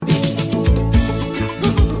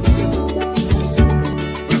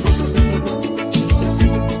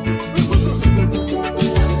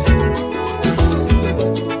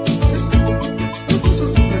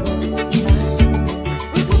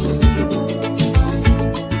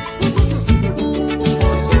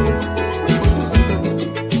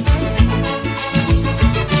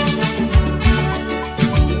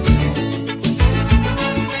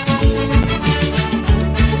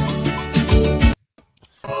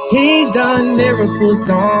He's done miracles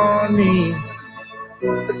on me.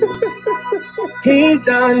 He's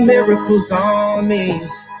done miracles on me.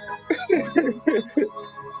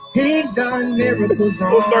 He's done miracles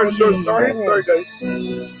on me. Sorry, guys.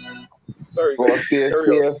 Sorry. Gonna stay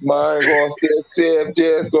safe, man. Gonna stay safe.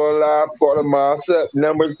 Just gonna laugh for the myself.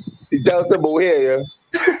 Numbers, the Delta boy here,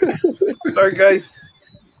 yeah. Sorry, guys.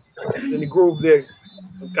 It's in the groove there.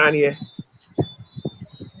 Some Kanye.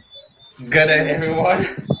 Good night, everyone.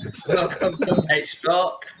 Welcome to Night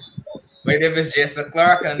Stalk. My name is Jason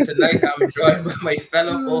Clark, and tonight I'm joined by my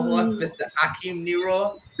fellow co-hosts, Mr. Akeem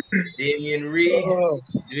Nero, Damian Reed,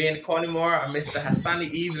 Dwayne Conimore, and Mr.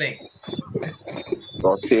 Hassani Evening.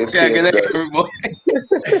 Gonna stay safe. Good night, everybody.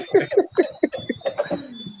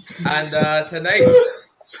 And tonight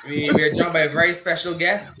we are joined by a very special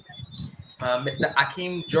guest, Mr.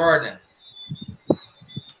 Akeem Jordan.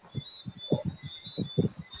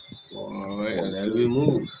 All right, and then we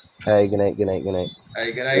move. Hey, good night. Hey, good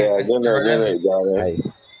night, Yeah, Mr. good Jordan. night, Jordan. Hey,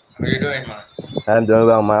 How are you doing, man? I'm doing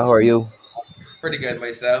well, man. How are you? Pretty good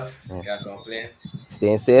myself. Can't complain.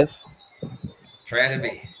 Staying safe? Trying to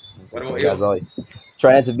be. What about That's you? all.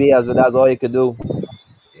 Trying to be, that's all you could do.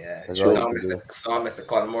 Yeah, That's saw all you can Mr.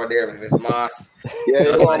 Conimore there with his mask. Yeah,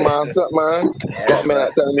 you want my stuff, man. Got man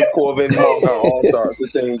telling me COVID, and all sorts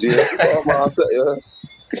of things, yeah. Got my stuff, yeah.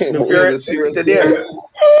 Can't believe it's serious. Yeah,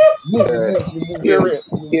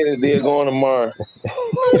 they're going tomorrow.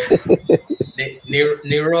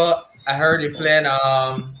 Nero, I heard you playing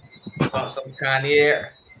some Kanye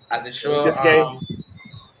as the show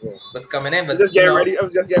was coming in. But Just getting ready. I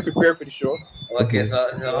was just getting prepared for the show. Okay, so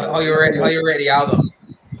how you rate the album?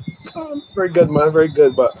 It's very good, man. Very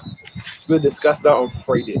good, but we'll discuss that on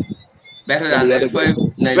Friday. Better than 95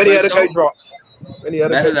 Many other guy songs? drops.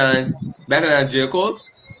 Better than J. Cole's?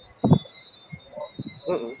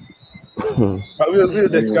 But we'll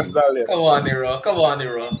discuss that later. Come on,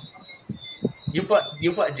 Nero. You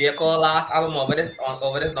put J. Cole last album over this on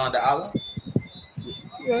the album?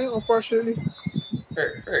 Yeah, unfortunately.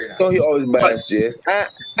 Fair enough. So he always biased, Jess. I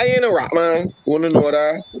ain't a rap man. Wanna know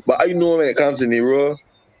that? But I know when it comes to Nero,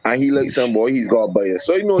 and he like some boy, he's got bias.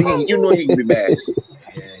 So you know he can be biased.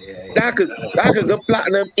 Yeah. That could go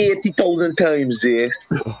platinum 80,000 times,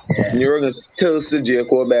 Jess. Yeah. Nero can still suggest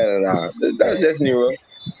J. better than that. That's just Nero.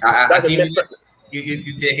 I think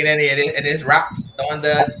you taking any of this rap on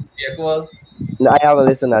the J. Cole? No, I haven't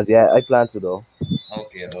listened as yet. I plan to though.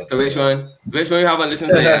 Okay. So which one you haven't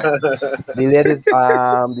listened to yet? The latest,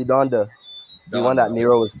 the Donda, the one that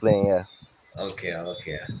Nero was playing. Yeah. Okay.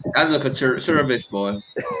 That's like a service, boy.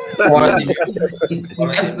 Quality.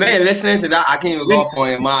 Man, listening to that, I can't even go up on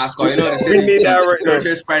your mask. Or, you know, the city church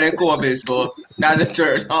is spreading COVID, so that's the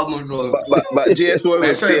church album, bro. But Jess, what Make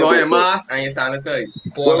was sure you go on your mask and you sanitize.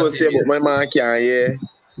 what I would say about my man Kanye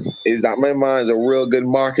is that my man is a real good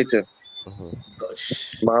marketer.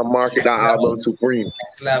 My market that album supreme.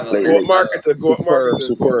 Next level. Like, Go marketer.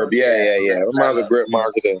 Superb. Yeah. My man's a great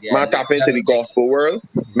marketer. Yeah, Man tap into the gospel world.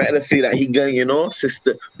 Make them feel that he got,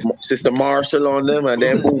 Sister Marshall on them, and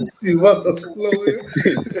then boom.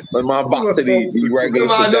 My man back to the regular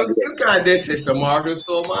Come on, shit. look, you got this, Sister Marshall,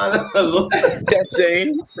 so man. Just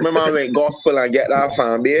saying, my man make gospel and get that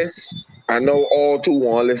fan base. I know all two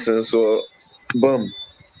want to listen, so boom.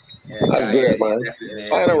 Yeah, That's great, man.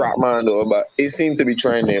 Definitely. I ain't a rap man though, but it seemed to be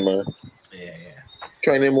trending, man. Yeah.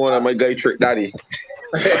 Trending more than my guy Trick Daddy.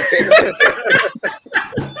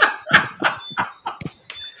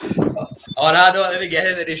 Oh, no, don't let me get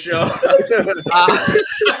into the show.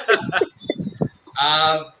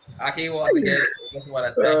 Aki, once again, just want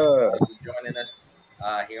to thank you for joining us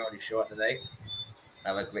here on the show tonight.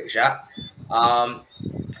 Have a quick shot.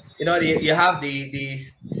 You have the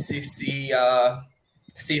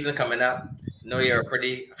season coming up. I'm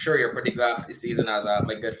sure you're pretty glad for the season, as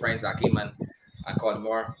my good friends Akeem and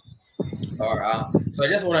Conimore. So I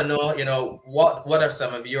just want to know, what are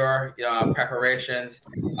some of your preparations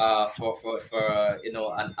for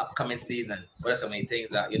an upcoming season? What are some of the things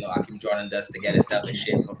that Akeem Jordan does to get himself in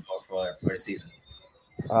shape for a season?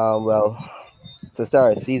 Well, to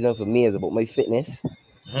start a season for me is about my fitness.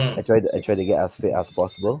 Mm-hmm. I try to get as fit as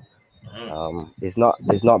possible. It's not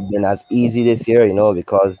been as easy this year,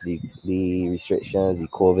 because the restrictions, the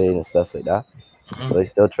COVID and stuff like that. So I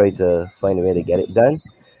still try to find a way to get it done.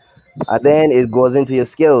 And then it goes into your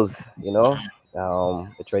skills, I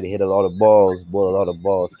try to hit a lot of balls, bowl a lot of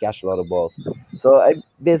balls, catch a lot of balls. So I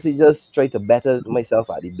basically just try to better myself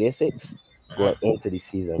at the basics going into the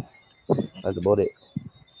season. That's about it.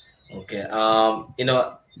 Okay.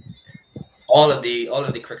 all of the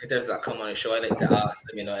cricketers that come on the show, I like to ask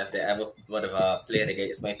them, if they ever would have played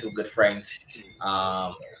against my two good friends,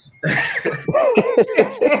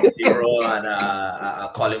 Hero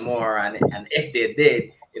and Colin Moore, and if they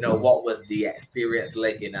did, what was the experience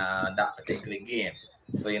like in that particular game?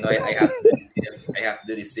 So I have to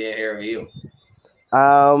do the same here with you.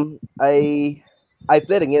 I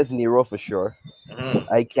played against Nero for sure.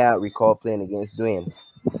 Mm-hmm. I can't recall playing against Dwayne.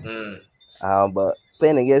 Mm. But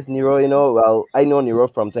playing against Nero, well, I know Nero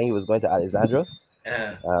from time he was going to Alexandra.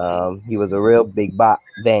 He was a real big bat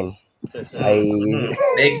then.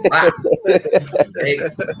 Big bat. Big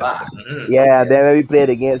bat. Yeah, then when we played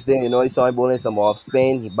against him, he saw him bowling some off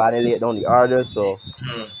spin. He batted it on the order, so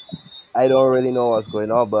I don't really know what's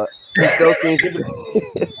going on, but he still seems to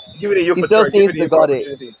got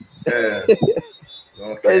it.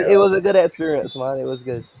 So it was a good experience, man. It was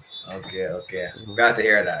good. Okay. Glad to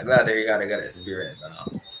hear that. Glad that you got a good experience.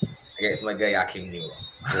 Against my guy Akim Nero.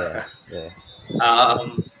 Yeah.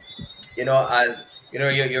 As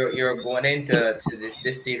you're going into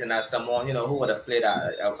this season as someone who would have played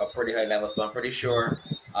at a pretty high level. So I'm pretty sure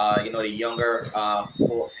the younger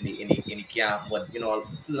folks in the camp would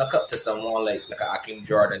look up to someone like Akim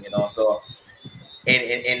Jordan. So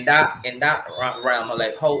in that realm,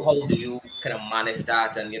 like how do you kind of manage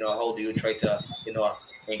that, and how do you try to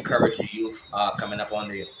encourage the youth coming up on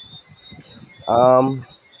you?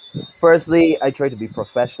 Firstly, I try to be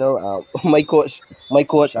professional. My coach,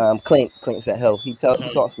 Clint St. Hill, he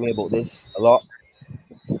talks to me about this a lot.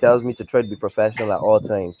 He tells me to try to be professional at all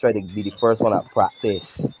times. Try to be the first one at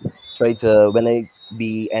practice. Try to, when I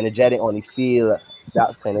be energetic on the field,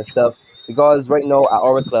 that kind of stuff. Because right now at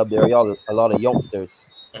our club, there are a lot of youngsters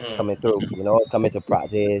coming through, coming to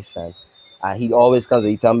practice. And he always comes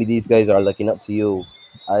and he tells me these guys are looking up to you.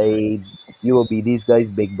 You will be these guys'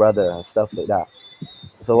 big brother and stuff like that.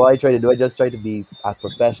 So what I try to do, I just try to be as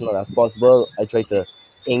professional as possible. I try to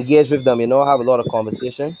engage with them, have a lot of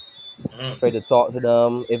conversation. Try to talk to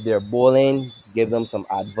them. If they're bowling, give them some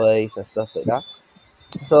advice and stuff like that.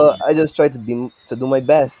 So I just try to do my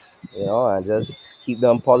best, and just keep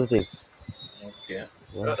them positive. Okay.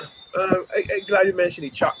 Yeah. I'm glad you mentioned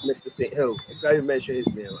the chap, Mr. St. Hill. I'm glad you mentioned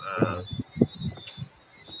his name.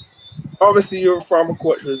 Obviously, your former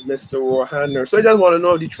coach was Mr. Rohan Nurse. So I just want to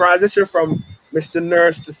know the transition from Mr.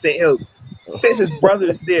 Nurse to St. Hill. Since his brother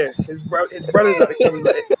is there, his brother's at the coming.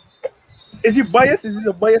 Is he biased? Is he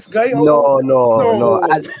a biased guy? No.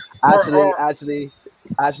 Actually,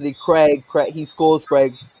 Craig, he scores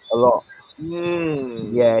Craig a lot.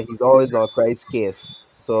 Yeah, he's always on Craig's case.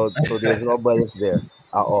 So there's no bias there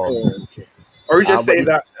at all. Oh, okay. Or you just say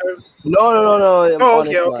that? No. Oh,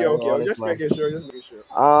 okay. Just making sure.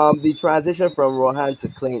 The transition from Rohan to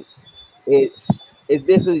Clint, it's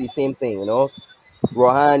basically the same thing,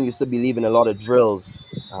 Rohan used to believe in a lot of drills,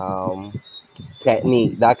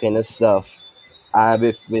 technique, that kind of stuff.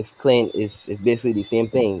 With Clint, it's basically the same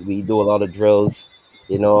thing. We do a lot of drills,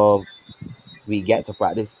 we get to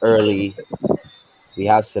practice early. We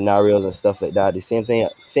have scenarios and stuff like that. The same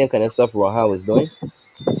kind of stuff Rohan was doing.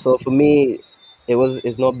 So for me,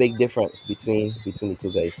 it's no big difference between the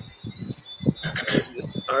two guys.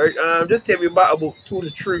 All right. Just tell me about 2 to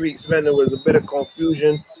 3 weeks when there was a bit of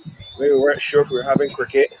confusion. We weren't sure if we were having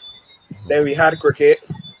cricket. Then we had cricket.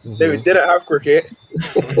 Then we didn't have cricket.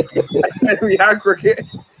 And we had cricket.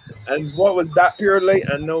 And what was that period like?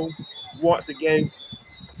 I know once again,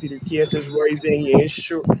 see the cases rising. You ain't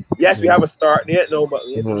sure. Yes, we have a start yet, no, but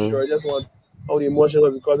we ain't too sure. I just want how the emotion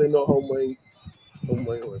was because I know how mine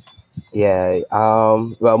was. Yeah.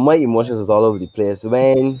 Well, my emotions was all over the place.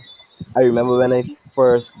 I remember when I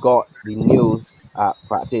first got the news at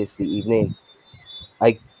practice the evening,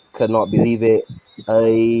 I could not believe it.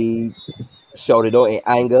 I shouted out in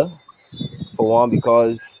anger, for one,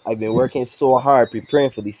 because I've been working so hard preparing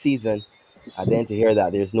for the season, and then to hear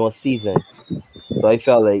that there's no season. So I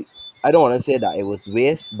felt like, I don't want to say that it was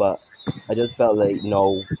waste, but I just felt like,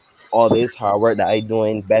 all this hard work that I'm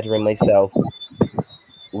doing, bettering myself,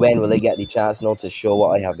 when will I get the chance now to show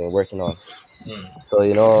what I have been working on? So,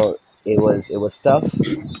 it was tough.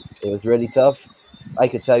 It was really tough. I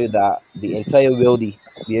could tell you that the entire Wildy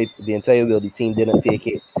team didn't take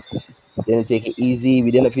it easy.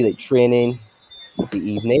 We didn't feel like training the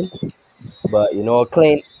evening. But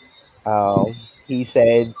Clint, he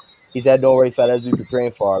said, don't worry, fellas, we're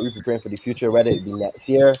preparing for the future, whether it be next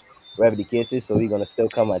year, whatever the case is, so we're gonna still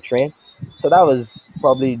come and train. So that was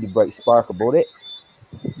probably the bright spark about it.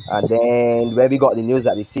 And then when we got the news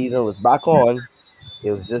that the season was back on,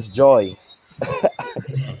 it was just joy.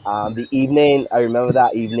 The evening, I remember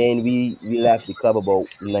that evening, we left the club about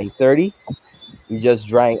 9:30. We just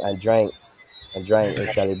drank and drank. and drank in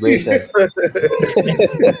celebration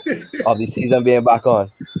of the season being back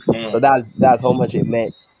on. So that's how much it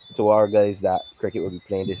meant to our guys that cricket will be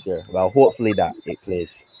playing this year. Well, hopefully that it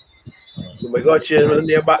plays. Oh my God, you when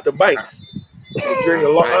they're back to banks. You drink a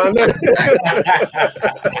lot on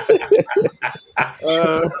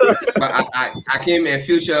But I came in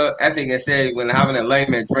future ethic and said when having a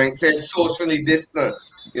layman drink, said socially distance,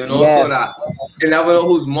 so that you never know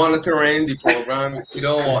who's monitoring the program. You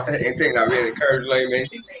don't want anything that really encourage layman.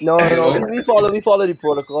 No. We follow the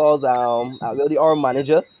protocols. Our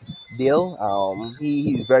manager, Dale,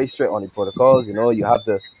 he's very strict on the protocols. You have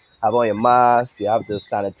to have on your mask, you have to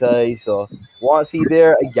sanitize. So once he's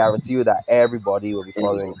there, I guarantee you that everybody will be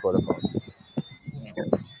following the protocols.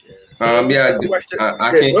 One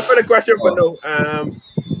for the question for no.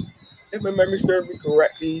 If my memory serves me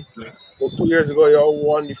correctly, 2 years ago y'all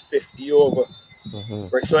won the 50 over. Mm-hmm.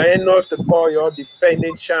 Right, so I didn't know if to call y'all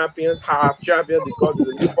defending champions, half champions, because of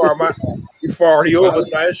the new format, the 40 over.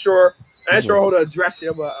 So I ain't sure how to address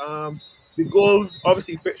it, but the goals,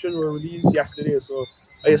 obviously fiction were released yesterday, so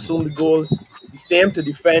I assume the goals is the same to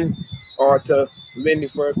defend or to win the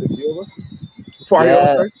first 50 over. 40 over,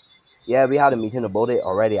 sorry. Yeah, we had a meeting about it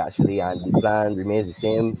already, actually, and the plan remains the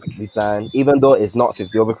same. We plan, even though it's not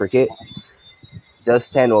 50 over cricket,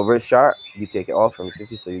 just 10 overs sharp, you take it off from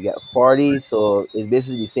 50, so you get 40. So it's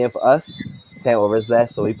basically the same for us, 10 overs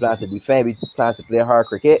less. So we plan to defend, we plan to play hard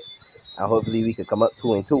cricket, and hopefully we can come up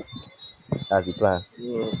 2-2. That's the plan.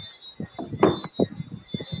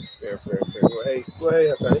 Fair. Go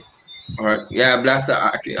ahead, Hassan. All right. Yeah, Blaster.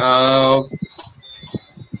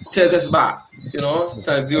 Take us back.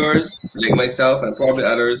 Some viewers like myself and probably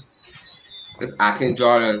others, because Akin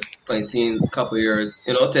Jordan playing scene a couple of years.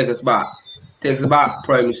 Take us back. Take us back.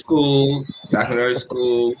 Primary school, secondary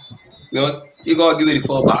school. You gotta give me the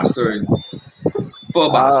full backstory.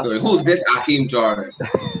 Who's this Akeem Jordan?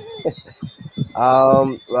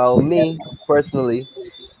 Well, me personally,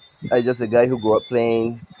 I'm just a guy who grew up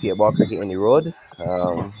playing tee-ball cricket in the road.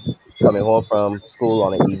 Coming home from school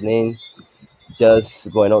on an evening,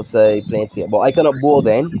 just going outside playing tee-ball. I couldn't bowl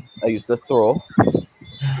then. I used to throw.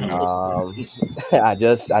 I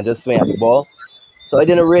just swing at the ball. So I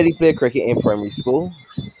didn't really play cricket in primary school.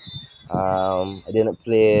 I didn't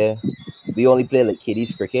play. We only played like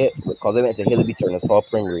kiddies cricket because I went to Hillaby Turners Hall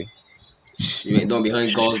Primary. You went down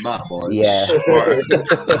behind God's back, boy. Yeah.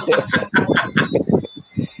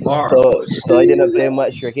 So I didn't play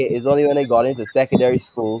much cricket. It's only when I got into secondary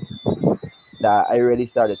school that I really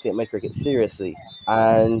started to take my cricket seriously.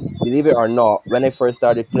 And believe it or not, when I first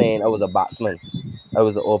started playing, I was a batsman. I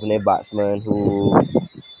was an opening batsman who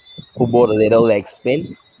bowled a little leg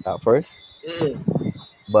spin at first.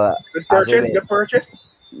 But good purchase.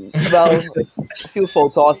 Well, a few full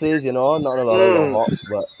tosses, not a lot of long hops,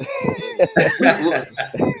 but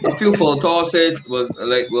a few full tosses was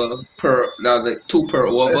like that was like 2 per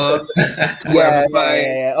over.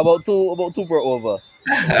 Yeah, about two per over.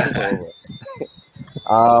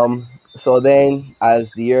 So then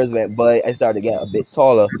as the years went by, I started to get a bit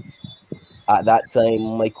taller. At that time,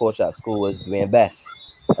 my coach at school was Dwayne Best.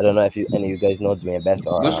 I don't know if any of you guys know Dwayne Best.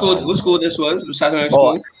 Or what school this was? Secondary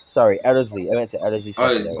school? Sorry, Ellerslie. I went to Ellerslie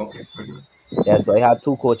Secondary. Oh, okay. Yeah, so I had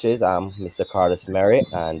 2 coaches, Mr. Carlos Merritt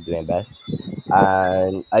and Dwayne Best.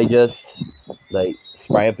 And I just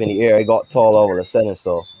sprang up in the air. I got tall all of a sudden.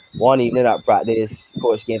 So one evening at practice,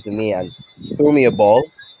 coach came to me and he threw me a ball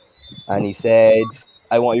and he said,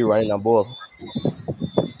 I want you running and bowl.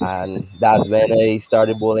 And that's when I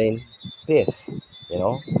started bowling pace,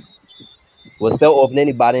 Was still opening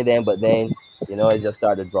the batting then, but then, I just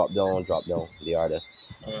started to drop down the order.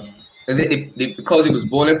 Is it because he was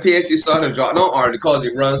bowling pace you started to drop down, or because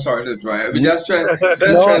he run started to drive? We just trying to find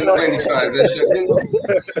the transition.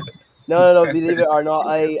 No. Believe it or not,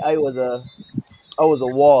 I was a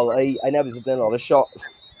wall. I never used to play a lot of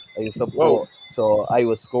shots. I used to support, so I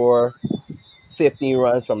would score 15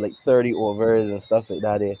 runs from 30 overs and stuff like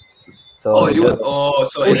that. So in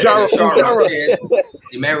the short run chase,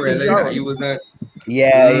 you may realize that you wasn't.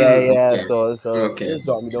 Yeah. Okay. So just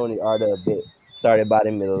dropped me down the order a bit. Started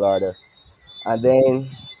batting middle order, and then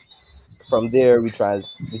from there we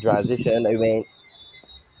transitioned. I went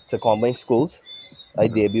to combined schools. I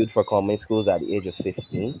debuted for combined schools at the age of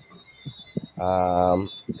 15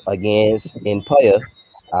 against Empire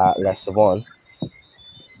at Leicester Vaughan.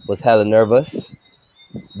 Was hella nervous.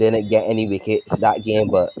 Didn't get any wickets that game,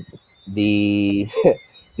 but the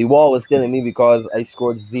wall was still in me because I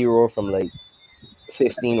scored 0 from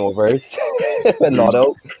 15 overs, not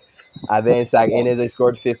out. And then second innings, I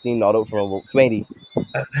scored 15, not out from about 20.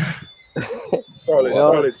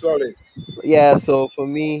 Solid. Yeah, so for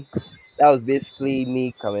me, was basically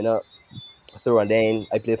me coming up through, and then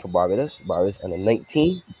I played for Barbados under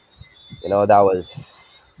 19. You know, that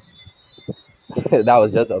was that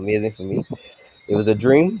was just amazing for me. It was a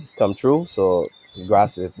dream come true. So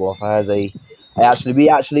congrats with both hands. We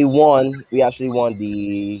actually won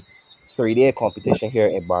the 3-day competition here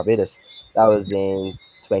in Barbados. That was in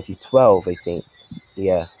 2012, I think.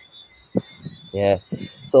 Yeah.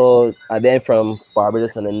 So and then from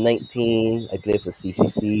Barbados under 19, I played for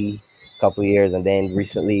CCC a couple years, and then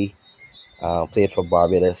recently played for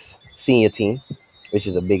Barbados senior team, which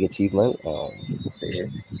is a big achievement.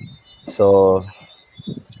 Yes. So,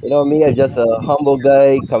 you know, me, I'm just a humble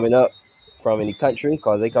guy coming up from the country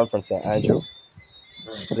because I come from St. Andrew,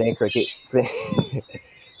 playing cricket,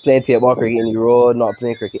 playing table cricket in the road, not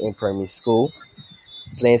playing cricket in primary school,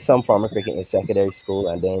 playing some form of cricket in secondary school,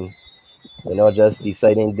 and then, you know, just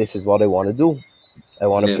deciding this is what I want to do. I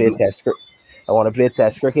want to Yeah. play test cricket. I want to play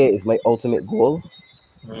test cricket is my ultimate goal.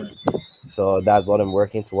 So that's what I'm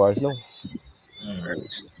working towards now. All right.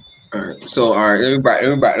 So, all right, let me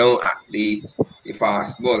break down the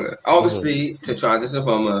fast bowler. Obviously, to transition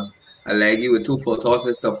from a leggy with 2 full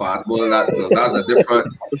tosses to fast bowler, that's a different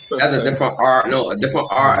art. No, a different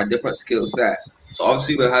art, a different skill set. So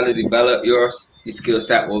obviously, you will have to develop your skill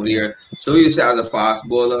set over here. So you say as a fast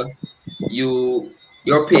bowler, your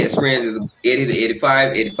pace range is 80 to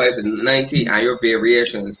 85, 85 to 90, and your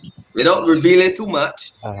variations. Without revealing too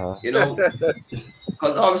much, you know,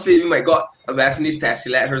 because obviously we might got a vast these test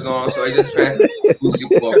selectors on, so I just trying to boost your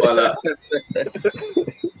profile up.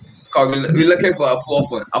 Because we're looking for a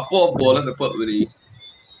fourth bowler to put with the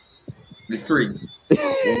 3.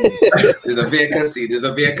 There's a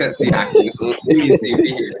vacancy active, so we need to be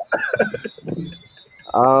here.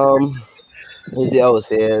 I would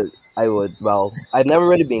say I've never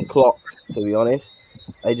really been clocked, to be honest.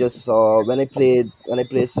 I just saw when I played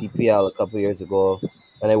CPL a couple years ago,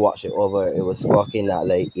 when I watched it over, it was clocking at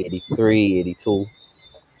like 83, 82,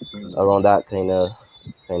 around that kind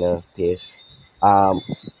of pace. I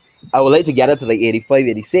would like to get it to like 85,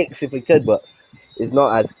 86 if we could, but it's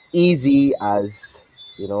not as easy as,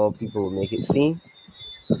 you know, people would make it seem.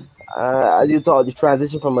 As you thought, the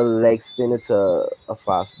transition from a leg spinner to a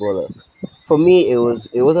fast bowler, for me, it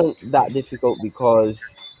wasn't that difficult because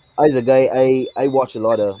as a guy, I watch a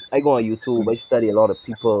lot of, I go on YouTube, I study a lot of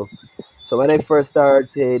people. So when I first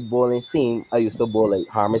started bowling seam, I used to bowl like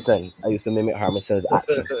Harmison. I used to mimic Harmison's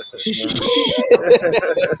action.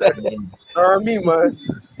 Me, man.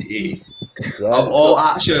 Yeah, Of all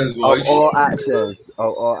actions, boys. Of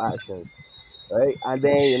all actions. Right? And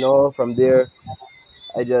then, you know, from there,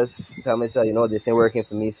 I just tell myself, you know, this ain't working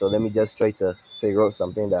for me, so let me just try to figure out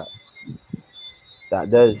something that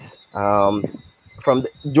does.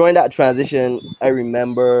 During that transition, I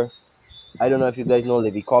remember, I don't know if you guys know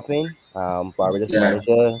Livy Coppin, Barbados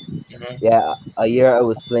manager. Yeah, a year I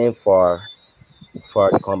was playing for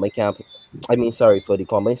the combine camp. For the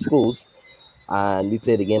combine schools, and we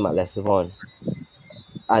played a game at Lesavon,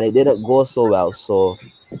 and it didn't go so well. So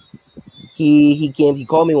he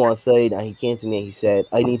called me one side, and he came to me and he said,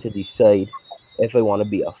 I need to decide if I want to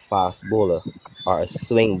be a fast bowler or a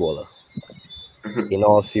swing bowler. In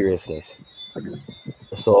all seriousness.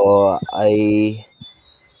 So I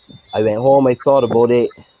went home, I thought about it,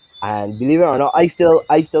 and believe it or not, I still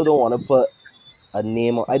don't want to put a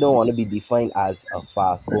name on. I don't want to be defined as a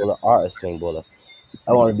fast bowler or a swing bowler.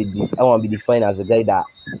 I want to be defined as a guy that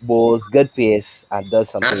bowls good pace and does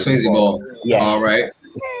something. And swings the ball. Yes. All right.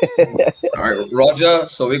 All right, Roger.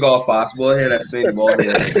 So we got a fast ball here. Let's swing the ball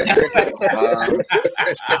here.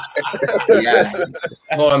 Yeah.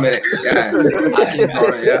 Hold on a minute.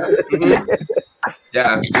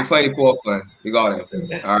 Yeah. We find the fourth one. We got him.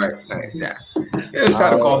 All right. Thanks. Yeah. Just try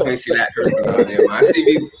to confidence see that person out there, man. I see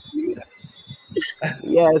people.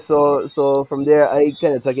 Yeah. So from there, I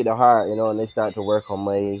kind of took it to heart, you know, and I started to work on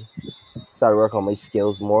my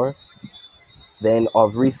skills more. Then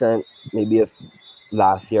of recent, maybe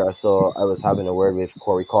last year or so, I was having a word with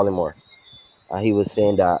Corey Collymore, and he was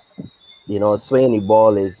saying that, you know, swinging the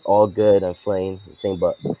ball is all good and fine thing,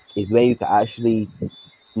 but it's when you can actually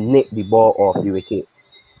nick the ball off the wicket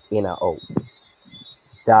in and out.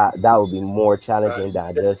 That would be more challenging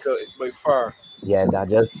than just by far. Yeah, than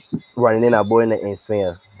just running in and bowling it in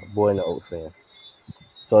swinger, bowling the out swinger.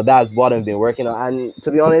 So that's what I've been working on, and to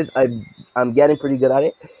be honest, I'm getting pretty good at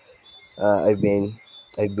it. I've been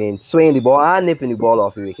swinging the ball and nipping the ball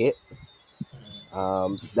off the wicket.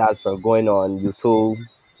 That's from going on YouTube,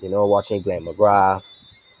 you know, watching Glenn McGrath.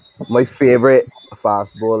 My favorite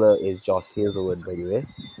fast bowler is Josh Hazelwood, by the way.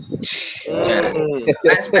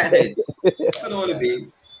 That's bad. Could only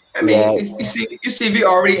be. I mean, Yeah. you see, we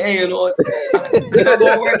already ain't, you know. You know,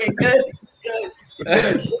 go work it good.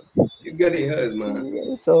 You good in hers,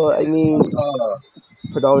 man. So I mean,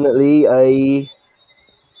 predominantly, as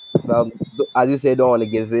you say, don't want to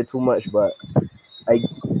give it too much, but I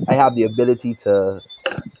have the ability to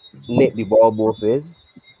nip the ball both ways.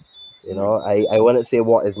 You know, I wouldn't say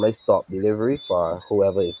what is my stop delivery for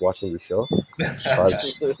whoever is watching the show,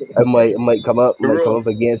 because I might come up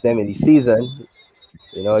against them in the season.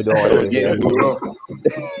 You know, I don't want to give Against it. Nero.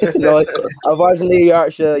 No, unfortunately,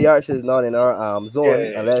 Yorkshire is not in our zone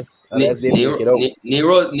Yeah. unless they make it out.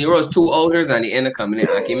 Nero's two olders and the end of coming in.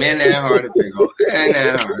 I came in that hard to figure out. And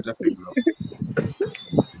that hard to figure out.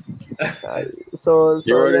 So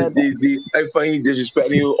Nero, yeah, I find he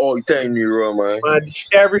disrespecting you all the time, Nero, man. Man,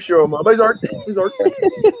 every show, man. But he's art.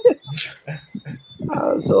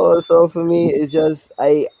 so for me, it's just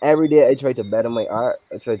every day I try to better my art.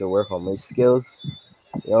 I try to work on my skills,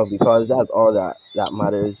 you know, because that's all that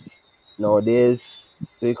matters nowadays.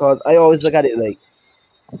 Because I always look at it like,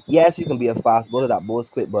 yes, you can be a fast bowler that bowls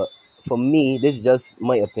quick, but for me, this is just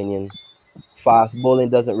my opinion. Fast bowling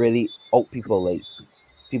doesn't really out people, like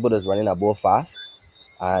people that's running a bowl fast,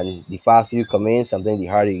 and the faster you come in, something the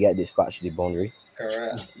harder you get dispatched to the boundary.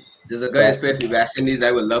 Correct. There's a guy, especially West Indies,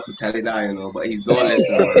 I would love to tell you that, you know, but he's don't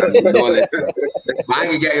listen, man. He don't listen. I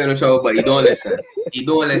ain't gonna get you in trouble, but he don't listen. He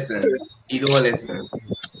don't listen. He don't listen.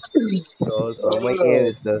 So my aim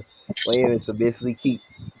is to basically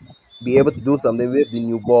be able to do something with the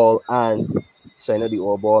new ball and shine out the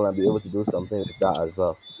old ball and be able to do something with that as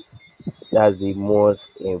well. That's the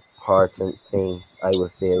most important thing I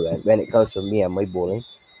would say when it comes to me and my bowling,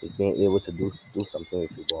 is being able to do something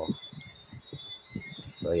with the ball.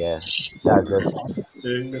 So yeah, that's just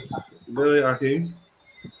Really, Akeem?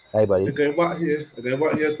 hey buddy. I came back here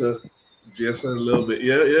to Jason a little bit.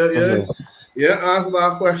 Yeah. Mhm. Yeah, answer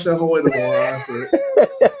that question how I don't answer it.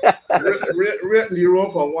 Read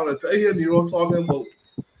Nero from one of I hear Nero talking about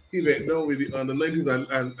he went down with the 90s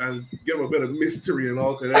and give him a bit of mystery and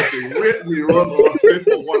all kind of thing. Read Nero on Smith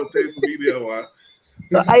for one of the things for me there, man.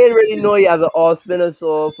 So I didn't really know you as an all spinner,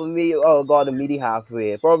 so for me, oh god, a meaty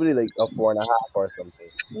halfway, probably like a 4.5 or something.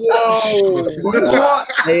 Whoa!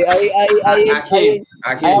 What? I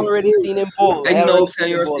already seen him bowl. I know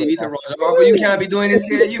send your CV to Roger, but you can't be doing this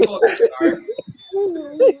here. You go start.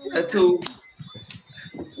 That too.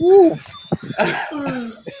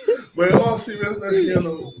 But in all seriousness, you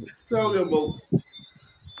know, tell me about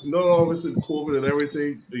not obviously COVID and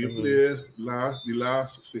everything. You played the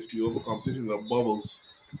last 50 over competition in the bubble.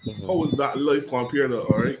 How was that life compared to,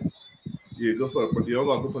 all right? You go for for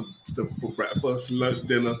breakfast, lunch,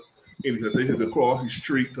 dinner, and you take it across the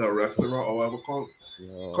street to a restaurant or whatever.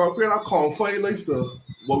 Compare that confined life to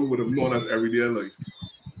what we would have known as everyday life.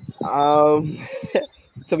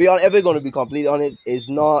 To be honest, if we're going to be completely honest, it's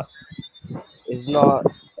not.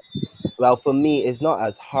 Well, for me, it's not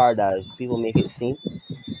as hard as people make it seem.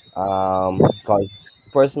 Because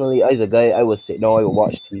personally, as a guy, I would sit down, I would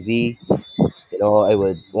watch TV. You know, I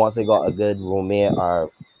would once I got a good roommate or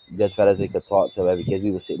good fellas I could talk to, because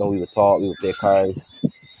we would sit down, we would talk, we would play cards,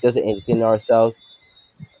 just to entertain ourselves.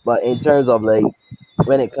 But in terms of like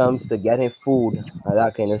when it comes to getting food and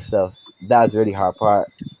that kind of stuff, that's really hard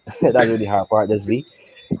part. That's really hard part this week.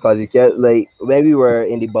 Because you get like when we were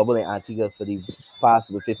in the bubble in Antigua for the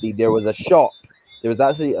past with 50, there was a shop. There was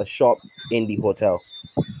actually a shop in the hotel,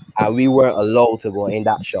 and we weren't allowed to go in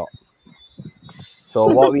that shop. So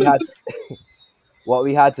what we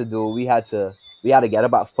had to do, we had to get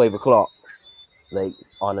about 5 o'clock, like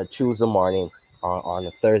on a Tuesday morning or on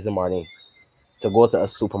a Thursday morning, to go to a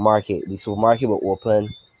supermarket. The supermarket will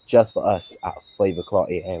open just for us at 5 o'clock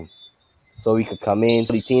a.m. So we could come in,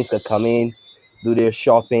 so the teams could come in, do their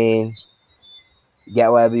shopping,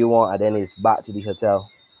 get whatever you want, and then it's back to the hotel.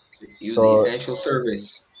 Use the essential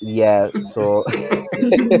service. Yeah, so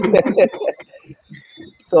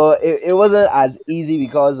so it wasn't as easy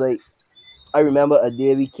because like I remember a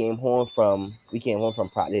day we came home from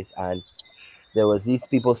practice, and there was these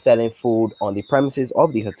people selling food on the premises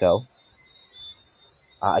of the hotel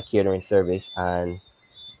at a catering service, and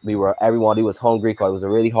everybody was hungry because it was a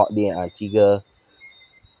really hot day in Antigua,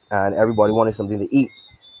 and everybody wanted something to eat.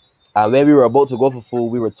 And when we were about to go for food,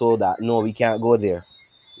 we were told that no, we can't go there.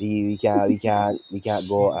 We can't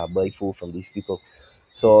go and buy food from these people.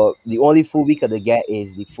 So the only food we could get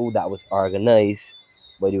is the food that was organized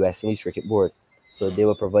by the West Indies Cricket Board. So they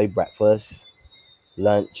will provide breakfast,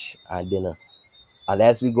 lunch, and dinner.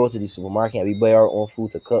 Unless we go to the supermarket and we buy our own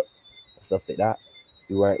food to cook and stuff like that,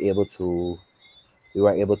 we weren't able to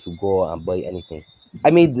go and buy anything. I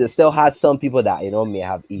mean, there still has some people that may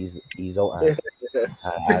have ease out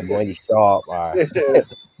I go in the shop or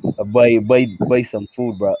buy some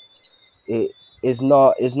food, bro. It's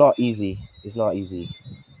not easy. It's not easy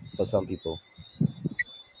for some people.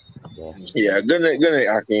 Yeah. Yeah, good night,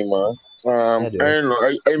 Akeem, man. I don't know.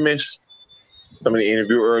 I missed some of the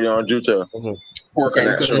interview early on due to work on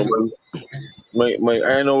that show. My I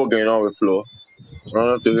don't know what's going on with Flo. I don't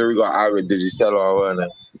know if we got Ivy Digicel or what.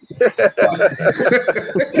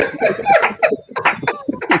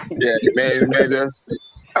 Yeah, man, just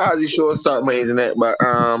as the show start my internet, but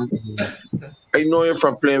I know you're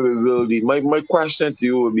from playing with Wildy. My question to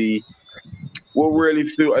you would be, what really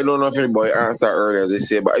feel? I don't know if anybody asked that earlier, as I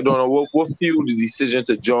said, but I don't know what fueled the decision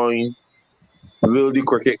to join Wildy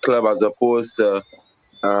Cricket Club as opposed to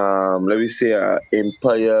let me say a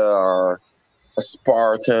Empire or a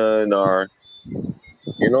Spartan or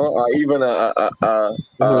or even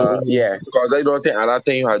yeah, because I don't think at that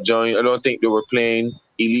time you had joined. I don't think they were playing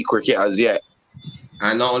elite cricket as yet.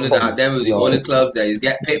 And not only that, them was the only club that is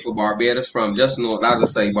get paid for Barbados from. Just know that's a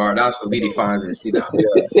sidebar. That's for BD fans and see that.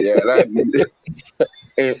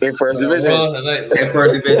 In first division. In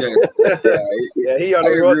first division. Yeah, he on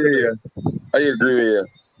the road today. I agree with you.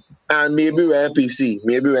 And maybe we're NPC.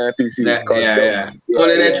 Yeah.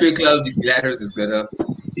 Only that three clubs, these letters is good up.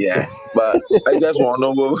 Yeah, but I just want to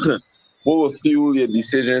know what would fuel your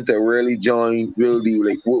decision to really join Wildy?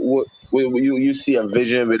 Like, what you see a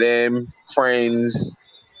vision with them, friends?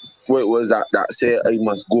 What was that said I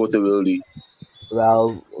must go to Wildy?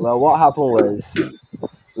 Well, what happened was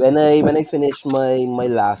when I finished my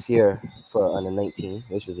last year for under 19,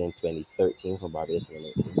 which was in 2013 for Barbados under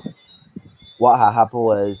 19. What had happened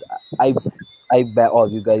was I bet all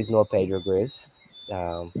of you guys know Pedro Graves.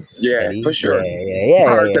 Yeah, Eddie. for sure.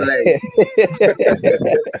 Yeah.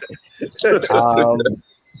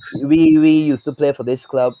 We used to play for this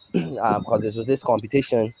club because this was this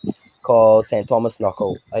competition called St. Thomas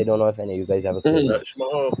Knockout. I don't know if any of you guys ever played. Welch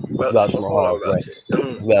Mahal, right.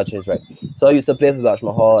 Welch is right. So I used to play for Welch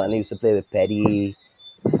Mahal, and I used to play with Petty,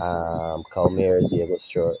 Calmere, Diego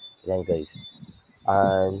Stewart, them guys.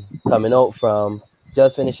 And coming out from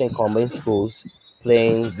just finishing combined schools,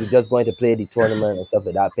 we're just going to play the tournament and stuff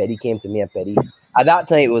like that. Petty came to me, and Petty, at that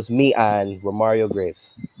time it was me and Romario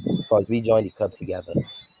Graves, because we joined the club together.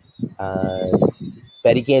 And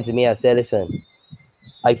Petty came to me and said, listen,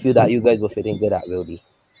 I feel that you guys will fit in good at Wildy.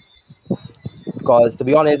 Because to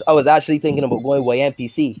be honest, I was actually thinking about going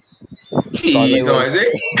YMPC. Jeez, about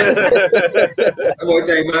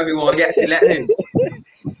time maybe won't get selected.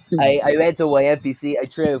 I went to YMPC. I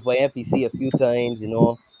trained with YMPC a few times,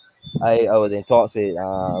 I was in talks with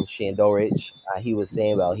Shane Dorridge. He was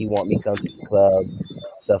saying, well, he want me to come to the club,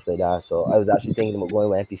 stuff like that. So I was actually thinking about going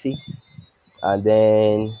with NPC. And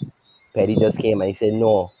then Petty just came and he said,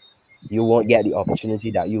 no, you won't get the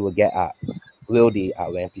opportunity that you will get at Wildy at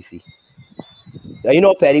NPC.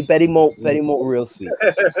 Petty more real sweet.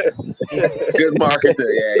 Good marketer,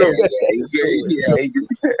 yeah.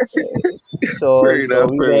 So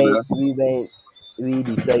we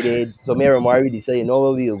decided. So me and Romari decided, we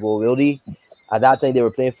will go Wildy. At that time, they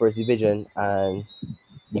were playing first division, and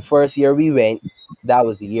the first year we went, that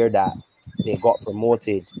was the year that they got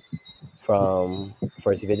promoted from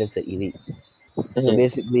first division to elite. Mm-hmm. So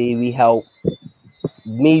basically, we helped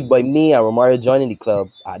me and Romario joining the club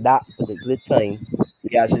at that particular time.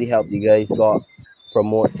 We actually helped you guys got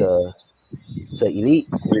promoted to elite.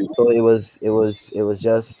 So it was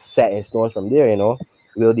just set in stone from there.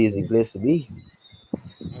 Wildy is the place to be.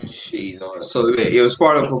 Jeez, so it was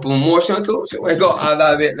part of a promotion too. So we got all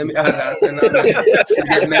that bit. Let me add that.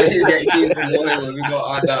 He's getting teams promoted. We got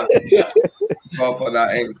all that. Go for that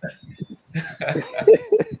end.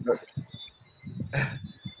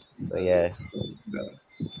 So yeah.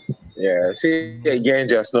 Yeah, see again,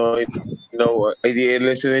 just know, I did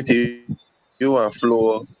listening to you and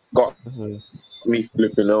Flo got me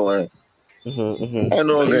flipping out. I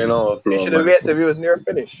know what's going on with Flo. You should have waited till we was near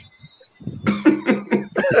finish.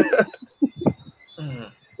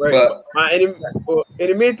 Right. But in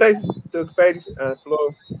the meantime, to fight and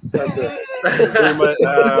Flo,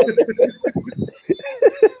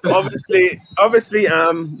 obviously,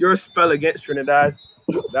 your spell against Trinidad,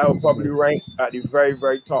 that will probably rank at the very,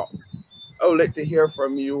 very top. I would like to hear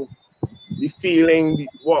from you the feeling,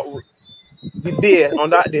 the day on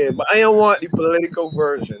that day, but I don't want the political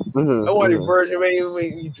version. I want the version when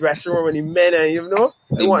you dress room and the men and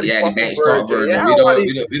I want the bench talk version. Yeah,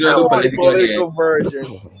 we don't do political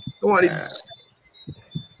version. I want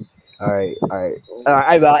All right.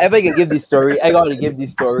 Well, if I can give this story, I gotta give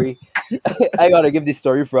this story. I gotta give this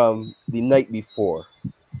story from the night before.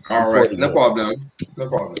 All right, no problem.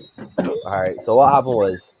 All right. So what happened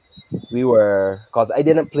was, we were, because I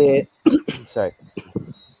didn't play. Sorry,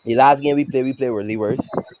 the last game we played with Lewers.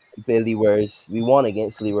 We played Lewers. We won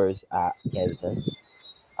against Lewers at Kensington,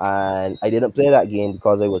 and I didn't play that game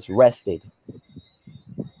because I was rested.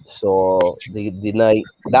 So the night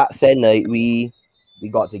that said night we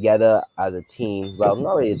got together as a team. Well,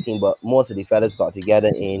 not really a team, but most of the fellas got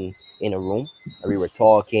together in a room, and we were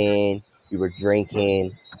talking, we were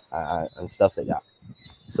drinking, and stuff like that.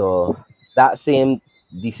 So the same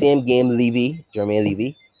game, Jermaine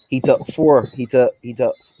Levy, he took a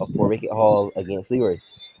 4-wicket haul against Lewis.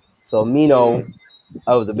 So me know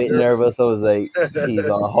I was a bit nervous. I was like, geez,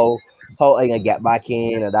 how I gonna get back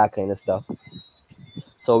in and that kind of stuff.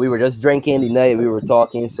 So we were just drinking the night, we were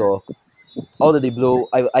talking. So out of the blue,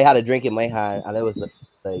 I had a drink in my hand, and I was like,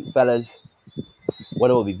 fellas,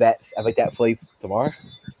 when will be bets? I bet that fly tomorrow.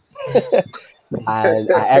 and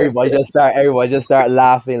everybody just start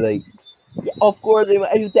laughing, like, yeah, of course,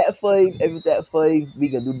 every that 5, we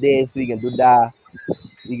can do this, we can do that,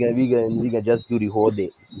 we can just do the whole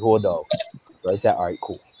day, the whole dog. So I said, all right,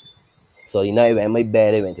 cool. So the night I went in my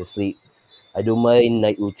bed, I went to sleep. I do my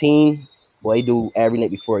night routine, what I do every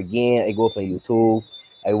night before a game. I go up on YouTube,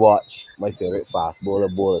 I watch my favorite fast bowler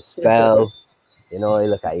bowl a spell. You know, I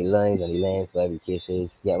look at the lines and the lanes, whatever the case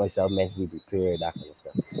is, get myself mentally prepared, that kind of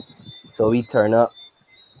stuff. So we turn up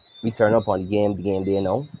on the game day, you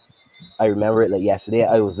know. I remember it like yesterday.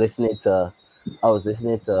 I was listening to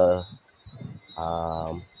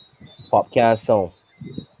Popcan song.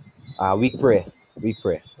 We pray.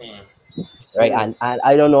 Right, and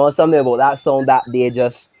I don't know, something about that song that day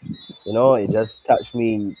just, you know, it just touched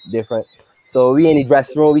me different. So we in the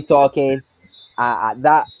dressing room, we talking. At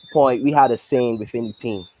that point, we had a saying within the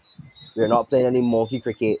team: we are not playing any monkey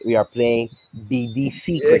cricket. We are playing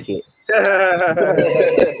BDC cricket. I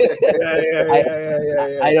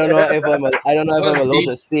don't know if I'm allowed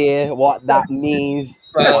to say what that means.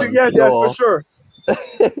 Yeah, for sure.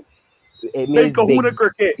 It means Kahuna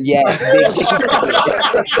cricket. Yeah.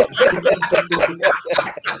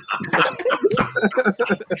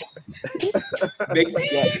 Big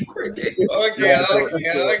cricket. Okay. So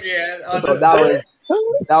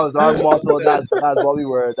that was our motto. That's what we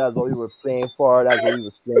were playing for. That's what we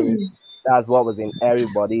was playing. That's what was in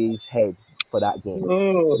everybody's head for that game.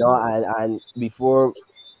 You know, and before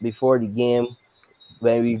the game,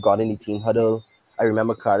 when we got in the team huddle, I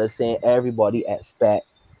remember Carter saying everybody expect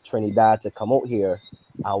Trinidad to come out here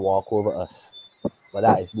and walk over us. But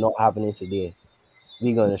that is not happening today.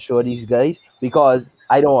 We're gonna show these guys, because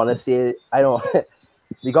I don't want to say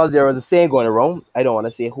because there was a saying going around. I don't want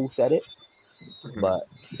to say who said it, but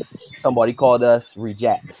somebody called us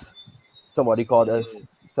rejects. Somebody called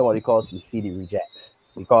CC the rejects,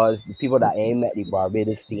 because the people that ain't met the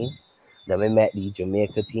Barbados team, that we met the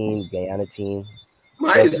Jamaica team, Guyana team.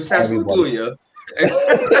 Mine is just asking to you.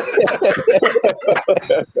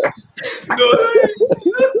 No,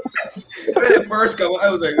 when it first come, I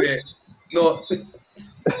was like, man, no.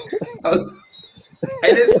 I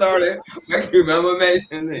didn't start it. I can remember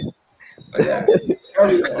mentioning it.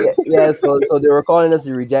 Yeah, so they were calling us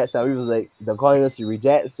the rejects, and we was like, they're calling us the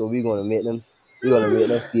rejects, so we're gonna make them feel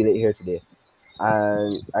it here today.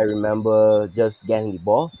 And I remember just getting the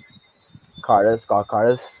ball. Carlos,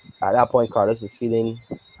 at that point, Carlos was feeling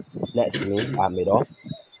next to me at mid-off,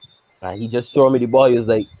 and he just threw me the ball. He was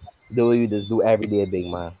like, "Do what you just do every day, big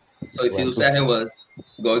man." So if you setting was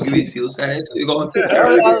gonna give you feel setting, you gonna pick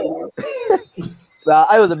Well,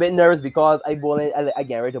 I was a bit nervous because I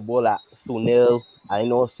get ready to bowl at Sunil. I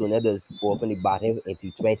know Sunil does open the batting in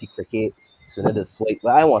T20 cricket. Sunil does swipe.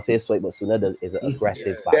 Well, I don't want to say swipe, but Sunil is an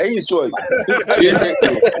aggressive bat. Yeah, he's swipe.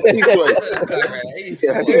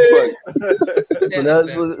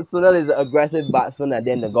 Sunil is an aggressive batsman, and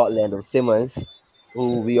then they got Lendl Simmons,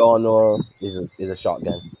 who we all know is a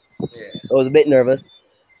shotgun. Yeah. I was a bit nervous.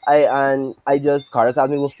 Carlos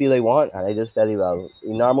asked me what field I want, and I just said, well,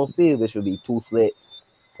 in normal field, which would be 2 slips,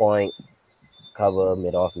 point, cover,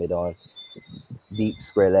 mid-off, mid-on, deep,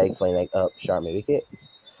 square leg, flying leg up, sharp mid wicket.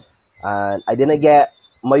 And I didn't get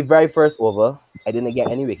my very first over. I didn't get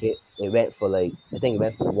any wickets. It went for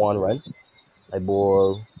 1 run. I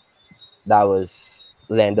bowled. That was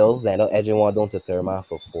Lendl edging one down to third man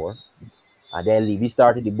for 4. And then Levy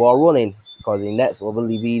started the ball rolling, because in next over,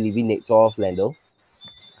 Levy nicked off Lendl,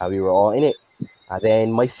 and we were all in it. And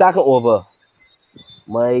then my second over,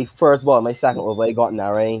 I got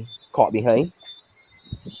Narain caught behind.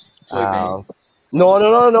 No. No,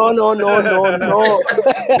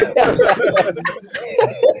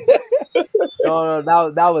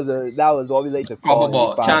 that was what we like to call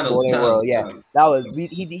ball channels. Yeah, that was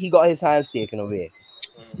he got his hands taken away.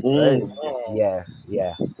 Right?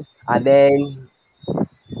 Yeah. And then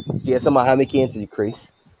Jason Muhammad came to the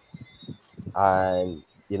crease. And,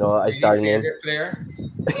 you know, I Really started in. favorite player?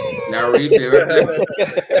 Now read favorite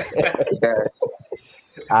player.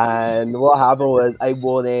 And what happened was I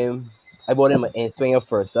bought him an in-swinger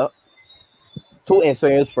first up. 2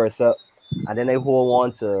 in-swingers first up. And then I hold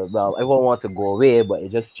one to go away, but it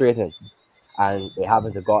just straightened. And it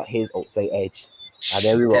happened to got his outside edge. And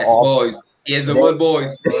then we were That's off. boys. Here's the wood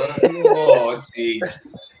boys. Oh,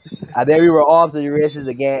 jeez. And then we were off to the races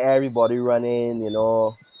again. Everybody running, you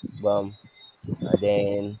know. And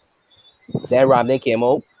then Ramden came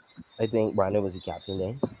out. I think Brandon was the captain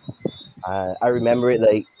then. I remember it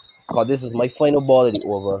like, cause this was my final ball of the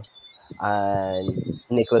over, and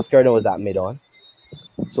Nicholas Curtin was at mid on.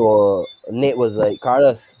 So Nick was like,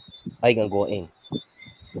 Carlos, I can go in.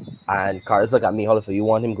 And Carlos looked at me, Hollifer, you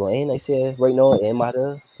want him go in? I said, right now, it ain't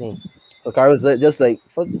matter thing. So Carlos was just like,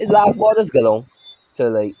 for his last ball, just go on to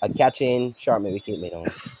like a catch in, sharp maybe keep mid on.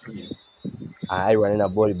 I ran in a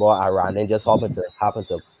body ball, I ran in, just happened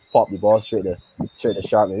to pop the ball straight to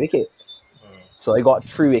sharp mid wicket. So I got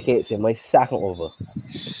 3 wickets in my second over.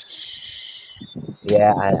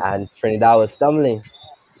 Yeah, and Trinidad was stumbling.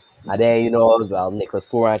 And then, you know, Nicholas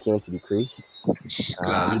Pooran came to the crease.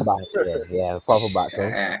 Class. Proper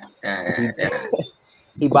batsman.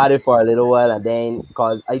 He batted for a little while, and then,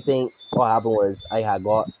 because I think what happened was I had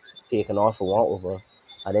got taken off for 1 over,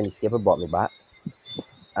 and then the skipper brought me back.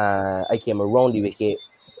 I came around the wicket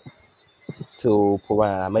to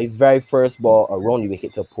Pooran. My very first ball around the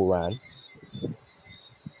wicket to Pooran.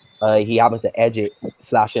 He happened to edge it,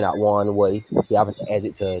 slashing at 1 wide. He happened to edge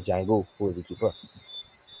it to Django, who was the keeper.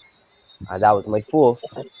 And that was my 4th.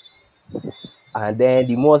 And then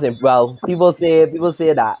people say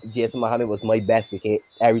that Jason Muhammad was my best wicket.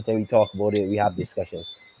 Every time we talk about it, we have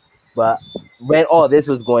discussions. But when all this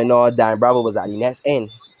was going on, Dan Bravo was at the next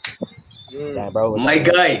end. Dan Bravo was my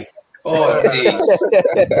guy. Oh, jeez.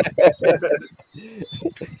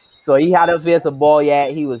 So he hadn't faced a ball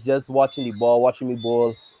yet. He was just watching the ball, watching me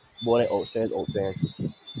bowling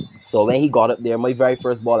outswings. So when he got up there, my very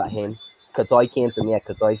first ball at him, Katoy came to me and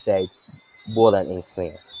Katoy said, bowl and in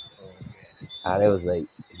swing. And it was like,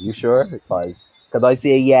 you sure? Because Katoy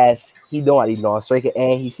said yes, he don't want the non-striker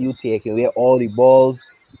and he see you taking away all the balls.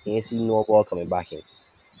 He ain't see no ball coming back in.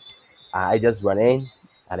 And I just run in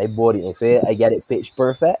and I bowled it in swing. I get it pitched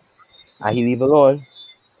perfect. And he leave alone.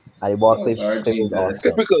 And the ball clipped off.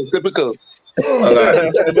 Typical.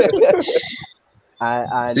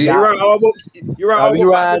 And See, we ran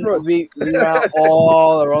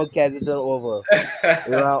all around Kensington over.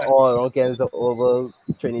 We ran all around Kensington over.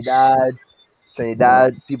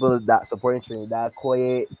 Trinidad, people that supporting Trinidad,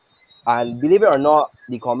 quiet. And believe it or not,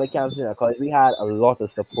 the Comet Kensington, because we had a lot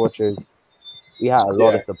of supporters. We had a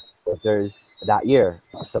lot of supporters that year,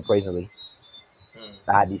 surprisingly.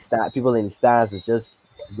 People in the stands was just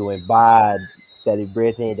doing bad,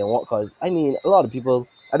 celebrating. They want, because I mean, a lot of people.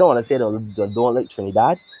 I don't want to say they don't like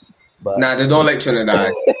Trinidad, but nah, they don't like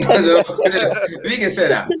Trinidad. We can say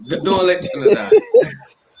that they don't like Trinidad.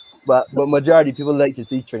 But majority of people like to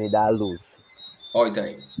see Trinidad lose. All the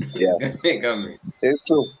time. Yeah, it's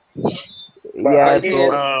true. Yeah,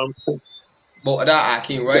 but that I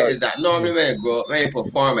can right is that normally when you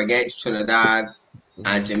perform against Trinidad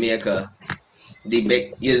and Jamaica, the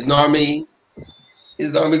big is normally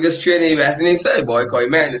just training and he said, boy, cause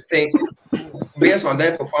man, this thing based on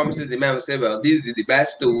their performances, the man will say, well, these are the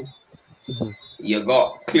best 2. You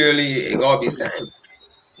got clearly it gotta be same.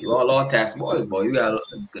 You all all task boys, boy. You got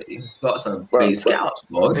some great scouts,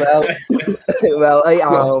 boy.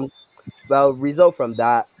 Result from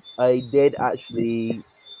that, I did actually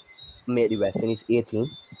make the West Indies 18.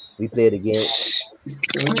 We played against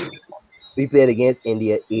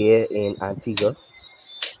India A in Antigua.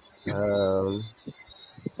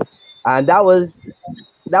 And that was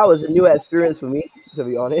a new experience for me, to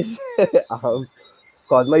be honest.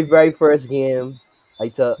 Because my very first game, I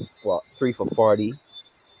took 3 for 40.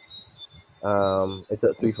 I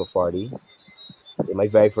took 3 for 40. In my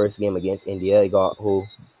very first game against India, I got who?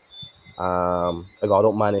 I got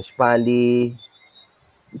Upman Pandey.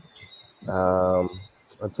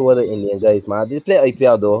 And 2 other Indian guys, man. They play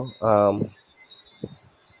IPL though.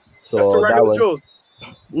 So that was.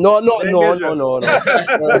 No.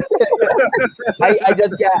 I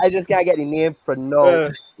just can't get the name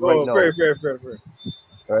pronounced right now. Fair.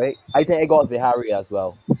 Right? I think I got Vihari as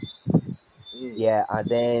well. Yeah, and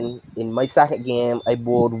then in my second game, I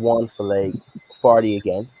bowled 1 for like 40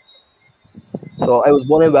 again. So I was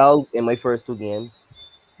bowling well in my first 2 games.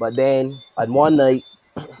 But then on one night,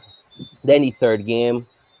 then the third game,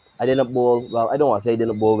 I didn't bowl well. I don't want to say I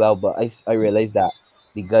didn't bowl well, but I realized that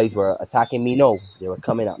the guys were attacking me. No, they were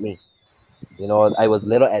coming at me. You know, I was a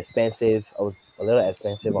little expensive. I was a little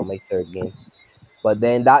expensive on my third game. But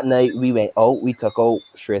then that night we went out. We took out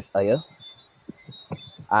Shreyas Iyer.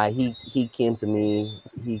 He came to me.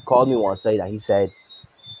 He called me one side and he said,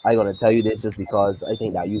 "I'm gonna tell you this just because I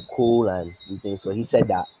think that you cool and you think so." He said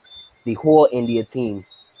that the whole India team,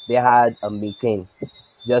 they had a meeting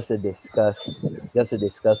just to discuss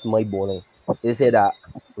my bowling. They said that,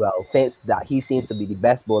 well, since that he seems to be the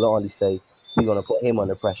best bowler on the side, we're gonna put him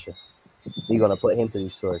under pressure. We're gonna put him to the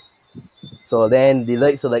sword. So then the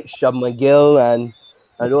likes of like Shubman Gill and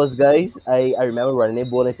those guys, I remember running a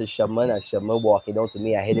ball into Shubman and Shubman walking down to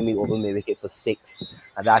me and hitting me over my wicket for 6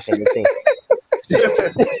 and that kind of thing.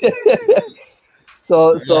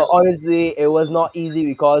 So honestly, it was not easy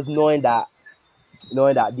because knowing that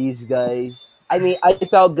these guys, I mean, I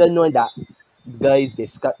felt good knowing that guys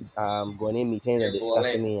discuss going in meetings and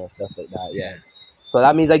discussing me and stuff like that. Yeah. So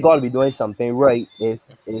that means I gotta be doing something right if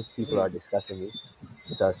people are discussing me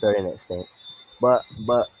to a certain extent. But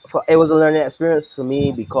it was a learning experience for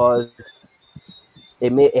me because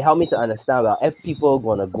it helped me to understand that if people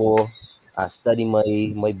gonna go and study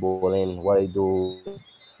my bowling, what I do,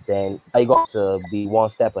 then I got to be one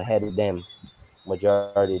step ahead of them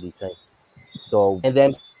majority of the time. So and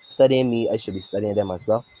them studying me, I should be studying them as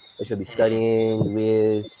well. I should be studying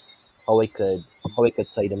with how I could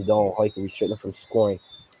tie them down, how I could restrict them from scoring,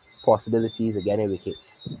 possibilities of getting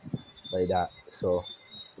wickets like that. So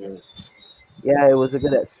yeah, it was a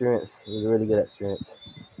good experience. It was a really good experience.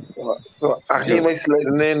 So I came my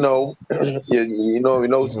sliding in now. you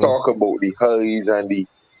know, talk about the highs and the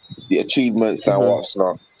achievements and what's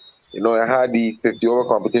not. You know, I had the 50 over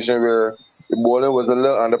competition where the bowler was a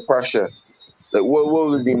little under pressure. Like, what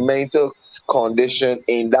was the mental condition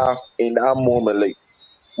in that moment? Like,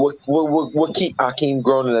 what keep Akeem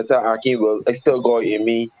grounding at that? Akeem, well, I still got it in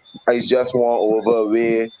me. I just want over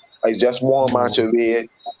away. I just want match away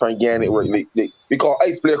from getting it right. Like, because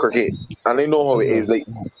I play cricket and I know how it is. Like,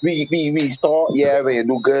 we start, yeah, when you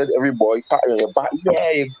do good, everybody pat you on your back,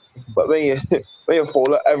 yeah. But when you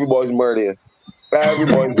fall up, everybody's murdered.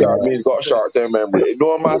 Everybody's got short-term memory. It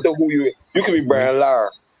don't matter who you can be Brian Lara.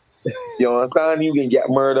 You understand? You can get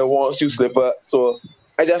murdered once you slip up. So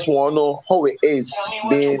I just want to know how it is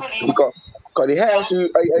being, because they have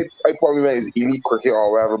to, I probably meant it's elite cricket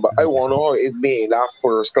or whatever, but I want to know how it is being in that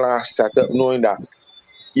first class setup, knowing that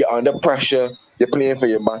you're under pressure, you're playing for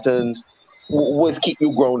your buttons. What's keep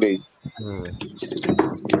you grounded?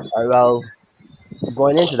 Well,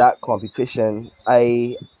 going into that competition,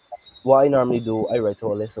 what I normally do, I write a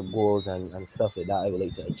list of goals and stuff like that I would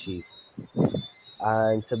like to achieve.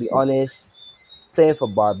 And to be honest, playing for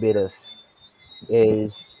Barbados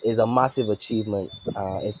is a massive achievement,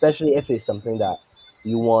 especially if it's something that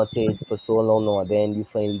you wanted for so long now, and then you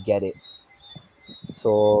finally get it.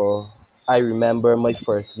 So I remember my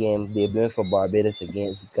first game debuting for Barbados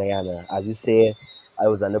against Guyana. As you say, I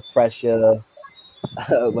was under pressure.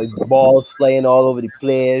 My balls flying all over the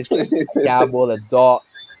place. I can't bowl a dot.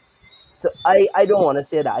 So I don't want to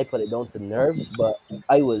say that I put it down to nerves, but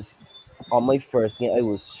I was on my first game. I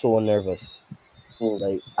was so nervous.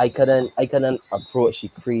 Like I couldn't approach the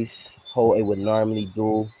crease how I would normally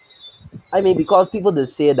do. I mean, because people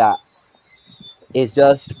just say that it's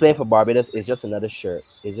just playing for Barbados. It's just another shirt.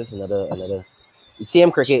 It's just another the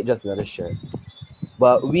same cricket, just another shirt.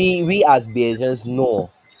 But we as Bajans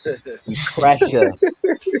know the pressure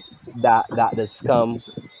that does come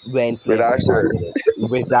when playing for Barbados.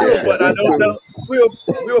 With that shirt. We'll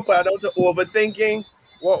put it down to overthinking.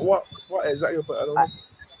 What exactly you put it down?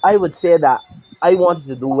 I would say that I wanted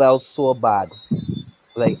to do well so bad.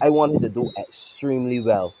 Like I wanted to do extremely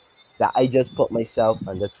well that I just put myself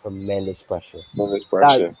under tremendous pressure. Fans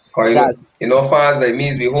like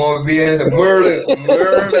me be home being the murder.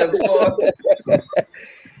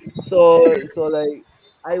 So like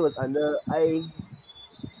I was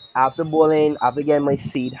after bowling, after getting my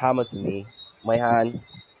seat hammered to me, my hand,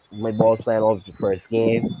 my balls flying off the first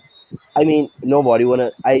game. I mean,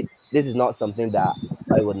 this is not something that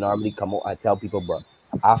I would normally come out and tell people, but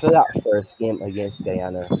after that first game against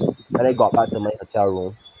Guyana, when I got back to my hotel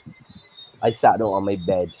room, I sat down on my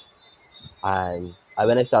bed, and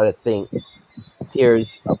when I started to think,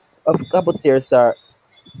 a couple tears start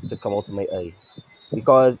to come out of my eye,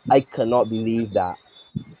 because I cannot believe that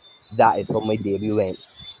is how my debut went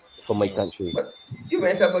for my country. But you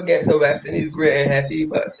went up against the West Indies, great and Hetty,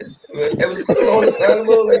 but it was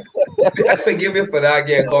understandable. Like, I forgive you for that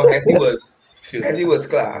game because Hetty was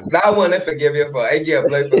class. That one I forgive you for. I gave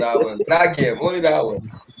play for that one. That game, only that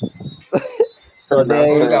one. So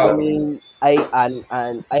then, got I one. mean,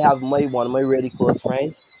 and I have my one of my really close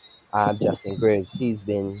friends, Justin Graves. He's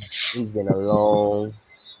been around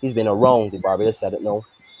the Barbados side now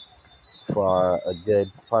for a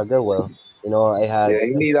good while. You know, I had Yeah,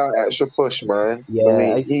 he need that extra push, man. For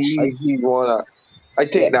yeah, me, he wanna. I yeah.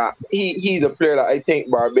 think that he's a player that I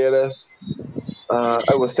think Barbados. I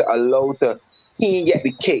would say allowed to. He ain't get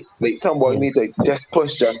the kick. Like somebody Mm, need to just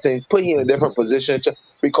push Justin, put him in a different position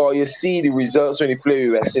because you see the results when he play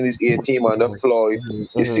with West Indies A team under mhm, Floyd. mhm,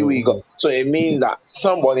 You see what he got. mhm, So it means that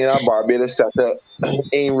somebody in that Barbados setup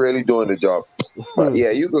ain't really doing the job. But mhm. yeah,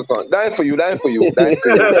 you could come. Dying for you, dying for you, dying for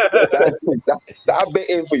you. That bit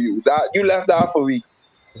in for you. That you left that for we.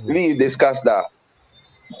 We discuss that.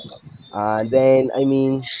 And then I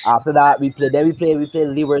mean, after that we played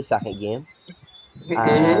Leeward's second game,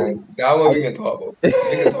 and That one I we can talk about. We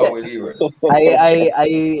can talk with Lewis.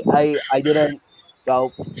 I didn't.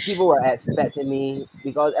 Well, people were expecting me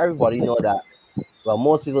because everybody know that. Well,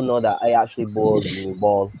 most people know that I actually bowl the new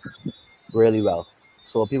ball really well.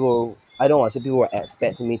 So people, I don't want to say people were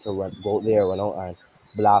expecting me to go out there, run out and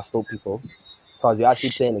blast out people because you're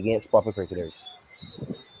actually playing against proper cricketers.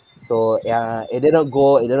 So it didn't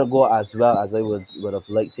go as well as I would have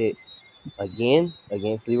liked it again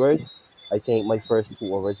against Leeward. I think my first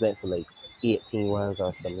 2 overs went for like 18 runs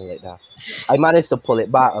or something like that. I managed to pull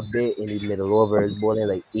it back a bit in the middle overs, bowling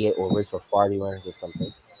like 8 overs for 40 runs or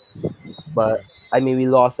something. But I mean, we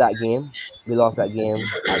lost that game. We lost that game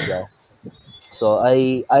as well. So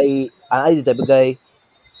I the type of guy.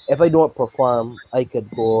 If I don't perform, I could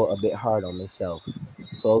go a bit hard on myself.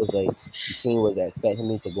 So it was like the team was expecting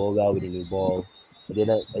me to go well with the new ball. I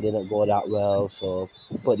didn't go that well, so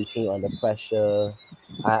put the team under pressure.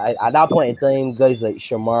 At that point in time, guys like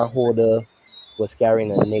Shamar Holder was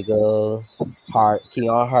carrying a nigga.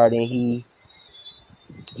 Keon Harding,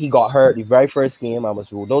 he got hurt the very first game. I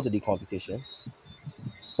was ruled out of the competition.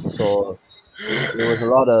 So it was a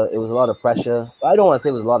lot of pressure. I don't want to say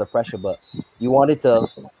it was a lot of pressure, but you wanted to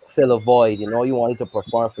fill a void. You know, you wanted to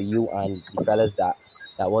perform for you and the fellas that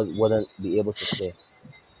wouldn't be able to play.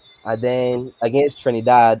 And then against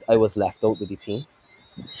Trinidad, I was left out of the team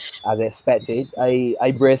as expected.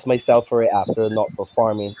 I braced myself for it after not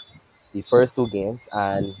performing the first 2 games,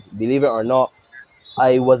 and believe it or not,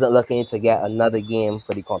 I wasn't looking to get another game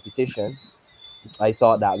for the competition. I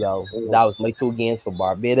thought that that was my 2 games for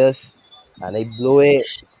Barbados, and they blew it.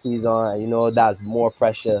 He's on, you know, that's more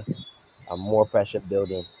pressure and more pressure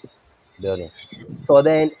building. So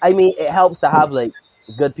then, I mean, it helps to have like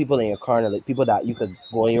good people in your corner, like people that you could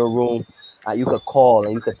go in your room, and you could call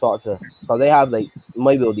and you could talk to, because they have like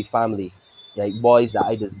my the family, like boys that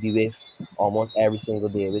I just be with almost every single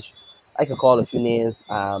day, which I could call a few names: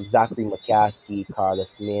 Zachary McCaskey,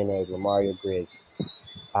 Carlos Maynard, Romario Graves,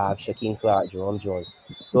 Shaquem Clark, Jerome Jones.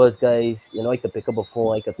 Those guys, you know, I could pick up a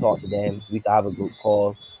phone, I could talk to them, we could have a group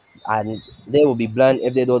call, and they will be blunt.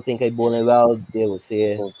 If they don't think I'm bowling well, they will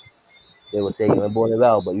say you ain't bowling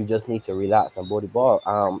well, but you just need to relax and bowl the ball.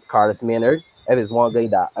 Carlos Maynard, if it's one guy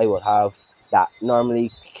that I would have that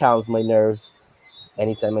normally calms my nerves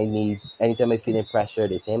anytime I feeling pressure,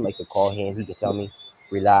 the same, I could call him, he could tell me,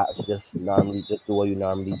 relax, just do what you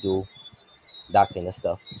normally do, that kind of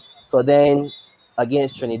stuff. So then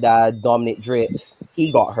against Trinidad, Dominic Drakes,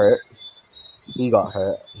 he got hurt. He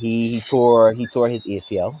tore his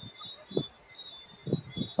ACL.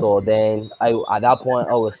 So then I at that point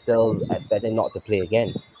I was still expecting not to play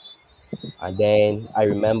again. And then I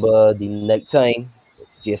remember the next time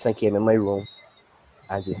Jason came in my room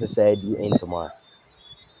and Jason said, "You in tomorrow."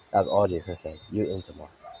 That's all Jason said. "You in tomorrow."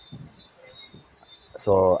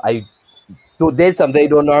 So did something I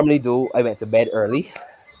don't normally do. I went to bed early.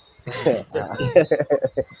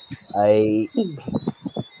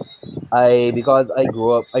 I because I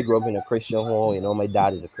grew up in a Christian home. You know, my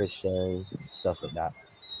dad is a Christian, stuff like that.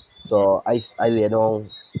 So I lay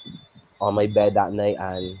down on my bed that night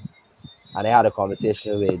and I had a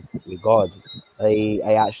conversation with God. I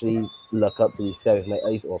actually look up to the sky with my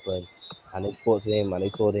eyes open, and I spoke to him and I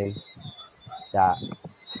told him that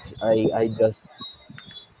I just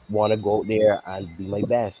want to go out there and be my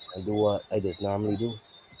best and do what I just normally do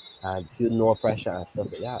and feel no pressure and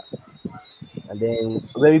stuff like that. And then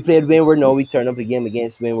when we played Windward, no, we turned up a game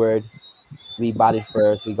against Windward. We batted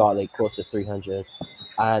first. We got like close to 300.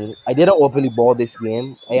 And I didn't open the ball this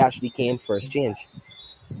game. I actually came first change.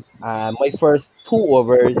 My first 2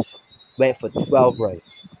 overs went for 12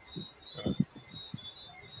 runs.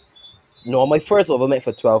 No, my first over went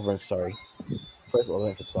for 12 runs, sorry. First over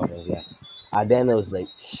went for 12 runs, yeah. And then I was like,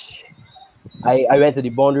 I went to the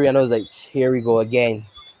boundary and I was like, here we go again.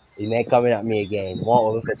 The man coming at me again. 1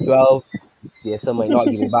 over for 12. Jason might not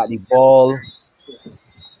give me back the ball.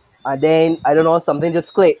 And then I don't know, something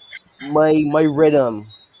just clicked. My rhythm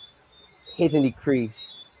hitting the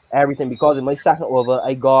crease, everything, because in my second over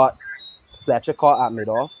I got Fletcher caught at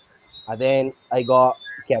mid-off, and then I got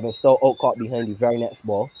Kevin Stowe out caught behind the very next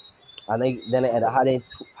ball, and then I ended up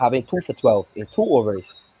having 2 for 12 in 2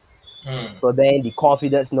 overs. So then the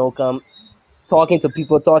confidence now come, talking to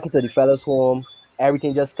people, talking to the fellas home,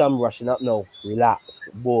 everything just come rushing up now. Relax,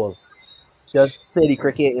 bowl. Just play the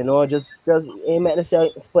cricket, you know, just ain't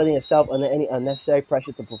necessarily putting yourself under any unnecessary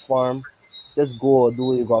pressure to perform. Just go do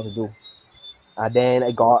what you got to do. And then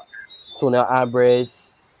I got Sunil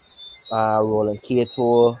Ambrose, Roland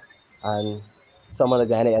Cato, and some other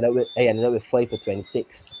guy. I ended up with 5 for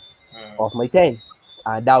 26 off my 10.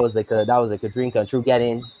 And that was like a dream come true,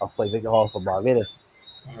 getting a 5-wicket haul for Barbados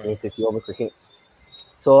in 50 over cricket.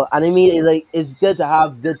 So, and I mean, it's good to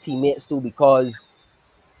have good teammates too, because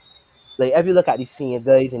like if you look at the senior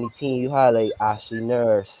guys in the team, you had like Ashley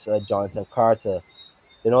Nurse, Jonathan Carter.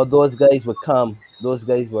 You know, those guys would come. Those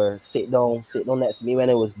guys were sit down next to me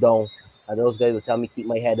when it was down, and those guys would tell me keep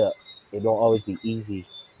my head up. It don't always be easy.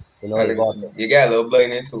 You know, you got a little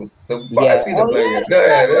blaming too. The yeah.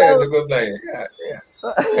 The good blaming. Yeah.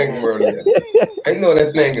 I can murder that. I know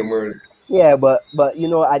that thing can murder. Yeah, but you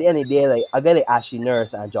know, at the end of the day, like I got Ashley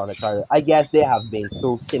Nurse and Jonathan Carter. I guess they have been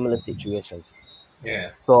through similar situations.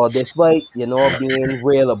 Yeah. So despite, you know, being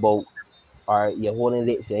real about you're holding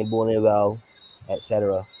it, you ain't bowling well,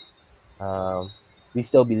 etc. We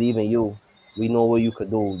still believe in you. We know what you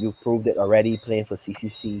could do. You've proved it already playing for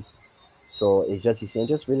CCC. So it's just saying,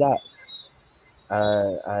 just relax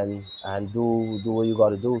and do what you got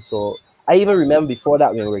to do. So I even remember before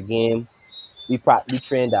that when we were game, we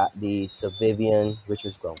trained at the Sir Vivian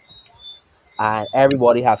Richards ground, and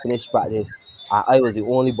everybody had finished practice. I was the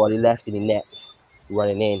only body left in the nets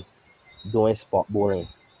running in, doing spot bowling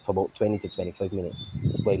for about 20 to 25 minutes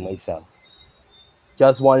by myself.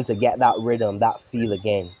 Just wanting to get that rhythm, that feel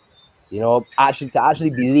again. You know,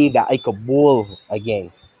 actually believe that I could bowl again.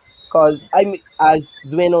 Because as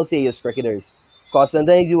Dwayne say, you're cricketers. Because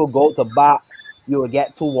sometimes you will go to bat, you will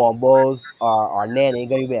get 2 warm balls or net ain't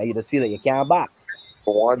gonna be, you just feel like you can't bat.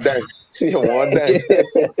 One day.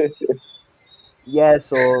 Yeah,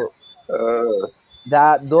 so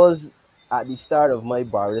those at the start of my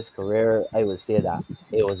Barbados career, I would say that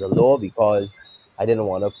it was a low because I didn't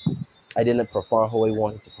perform how I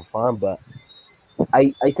wanted to perform, but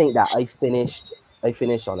I think that I finished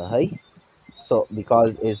on a high. So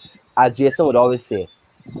because it's, as Jason would always say,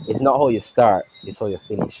 it's not how you start, it's how you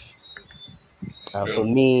finish.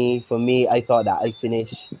 And for me, I thought that I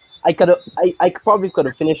probably could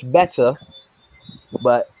have finished better,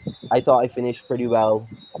 but I thought I finished pretty well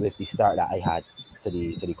with the start that I had to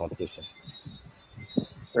the competition.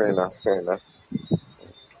 Fair enough. Glad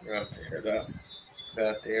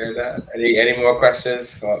to hear that. Any more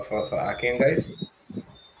questions for Akim, guys? You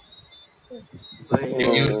got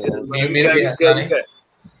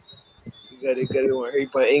it. Want to hear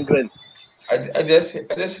about England? I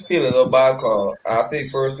just feel a little bad call after the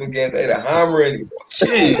first 2 games. They had a hammer in it.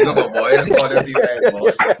 Jeez, no boy, I call that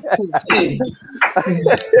boy. Jeez.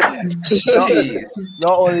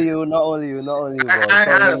 Not only you. I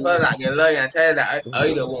felt like you're lying. I tell you that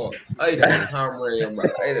I the one. I the hammer in your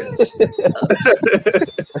mouth.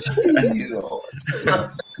 Jeez,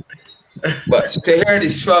 but to hear the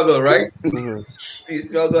struggle, right? The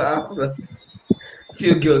struggle after.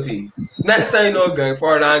 Feel guilty. Next time you know going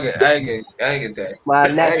forward, I ain't get that.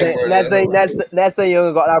 Man, next time you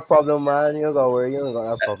ain't got that problem, man. You ain't got to worry. You ain't got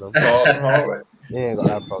that problem. All right. You ain't got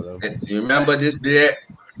that problem. You remember this day,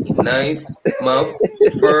 9th month,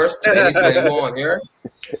 1st, 2021 here?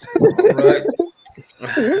 Right.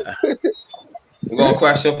 We got a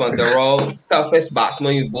question from Darrell. Toughest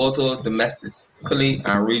batsman you bowled to domestically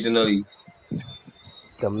and regionally?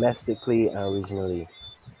 Domestically and regionally.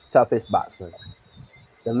 Toughest batsman.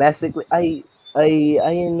 Domestically, I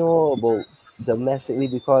know about domestically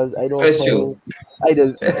because I don't. That's true. I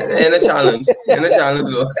just in a challenge.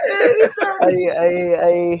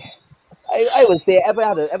 I would say if I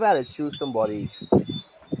had to choose somebody,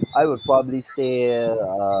 I would probably say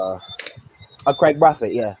Craig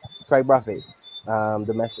Brathwaite. Yeah, Craig Brathwaite.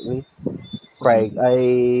 Domestically, Craig.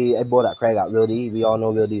 I bought that Craig at Wildy. We all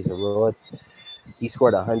know Wildy's a road. He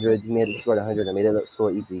scored 100. He scored 100 and made it look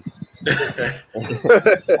so easy.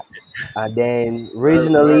 And then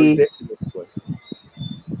regionally,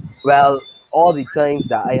 well, all the times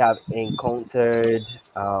that I have encountered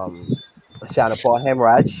Shanapur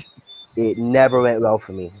Hemraj, it never went well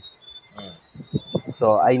for me.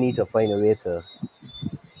 So I need to find a way to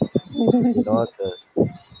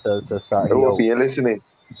to start I here hope out. you're listening.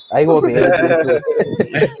 I hope you're listening too.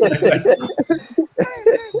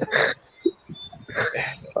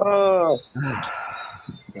 Oh,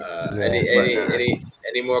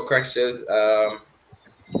 Any more questions from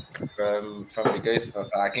the guys for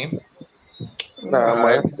Hakim? nah,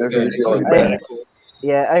 man. Just wish you all the I, best.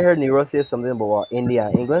 I heard Nero say something about what, India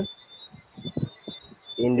and England.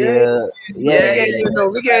 Yeah, India, we yeah. get there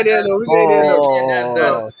though. We get there though. We get there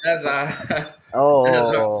though. Oh,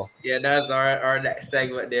 oh, That's our next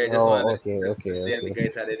segment there. Just oh, wanted okay, to see if you okay.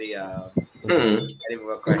 guys had any more We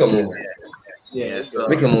can questions. move. Yeah, so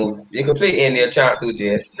We can move. You can play India chant too,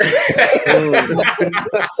 Jess. no,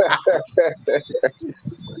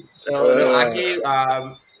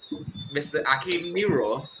 Akeem, Mr. Akeem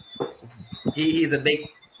Nero, he's a big,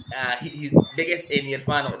 he's biggest Indian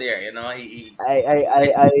fan out there. You know,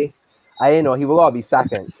 I know he will all be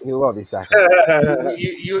second. He will all be second.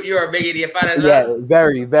 you're a big Indian fan as Yeah, well.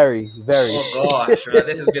 very, very, very. Oh gosh, man,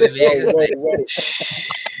 this is gonna be interesting.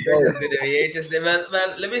 This is gonna be interesting. Well,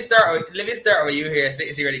 let me start with you here.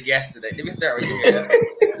 Since you already guessed it, let me start with you here.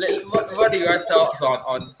 What are your thoughts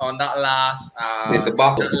on that last The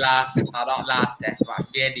debacle. that last test match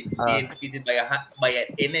being defeated by an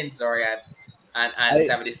innings or and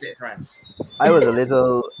 76 runs? I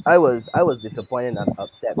was disappointed and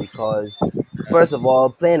upset because first of all,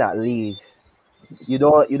 playing at Leeds, you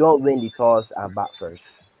don't win the toss and bat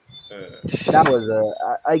first. That was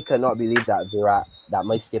I could not believe that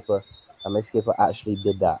my skipper actually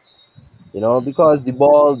did that. Because the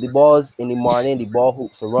balls in the morning, the ball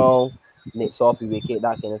hoops around, nips off the wicket,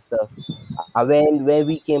 that kind of stuff. And when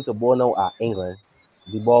we came to bowl out at England,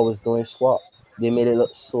 the ball was doing swap. They made it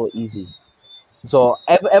look so easy. So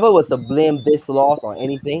ever was to blame this loss on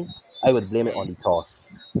anything, I would blame it on the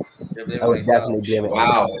toss. I would definitely blame it.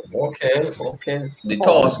 Wow. Okay. The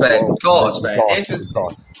toss back. Interesting.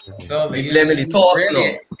 So We blaming the toss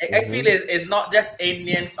really, now. I feel it's not just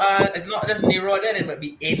Indian fans. It's not just Nero then, it might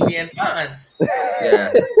be Indian fans.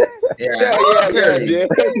 Yeah. Clearly. Jess.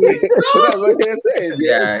 That's what they say.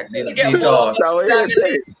 Yeah, You the get toss.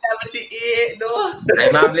 78 though.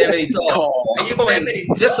 I'm not blaming the toss. Are you blaming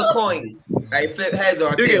the Just a coin. I flip heads or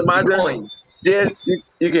You can tails. The imagine. coin. Jess, you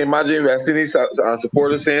can imagine West Indies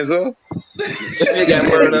supporters saying so. We got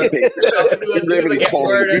murdered. We blame the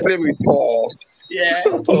toss. We blame the toss. Yeah.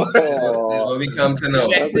 What we come to know.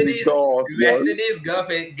 West Indies, toss, West boy. Indies go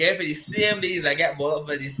for the same days I get ball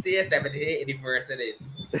for the same 78 in the first innings.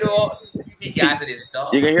 No, you can't say this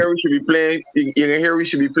toss. You can hear we should be playing. You can hear we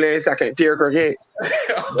should be playing second tier cricket.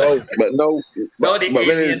 No, but no. No, the but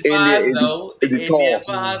when Indian it's India, fans, though. The it's the Indian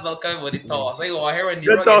toss. fans don't come with the toss. I want to hear when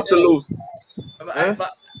Good the toss to lose. But I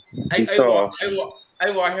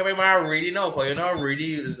want to hear my man Rudy now, because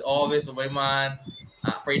Rudy is always with my man.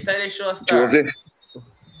 For the time they show start, Joseph.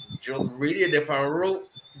 Rudy a different route,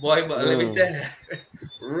 boy. But let me tell you,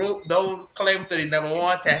 route don't claim to the number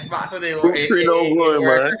one test match. So they were Route 3 no going,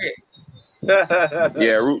 man.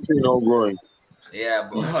 Yeah, Route 3 no going. Yeah,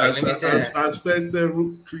 boy. Let me tell you. I spent that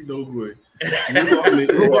Route 3 no going.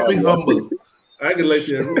 Route got me humble. I ain't gonna let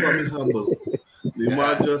you. Route got me humble. The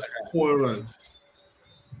man just corner runs.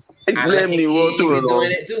 I blame Nero too,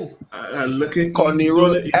 doing it too. Looking Cause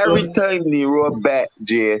Nero, every time Nero bat,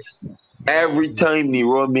 Jess, every time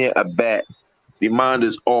Nero made a bet, the man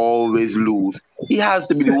is always lose. He has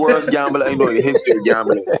to be the worst gambler I know in the history of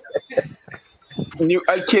gambling.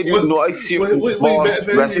 I kid you, no, I see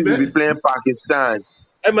wrestling to be playing Pakistan.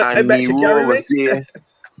 And Nero was saying,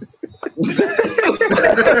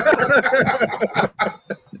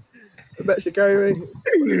 I bet you carry me.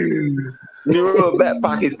 Nero bet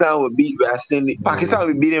Pakistan would beat West Indies. Pakistan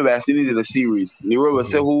would be beating West Indies in the series. Nero would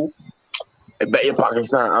say, who? I bet you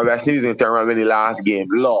Pakistan. And West Indies going to turn around in the last game.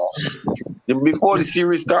 Lost. Then before the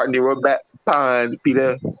series started, Nero bet Pan,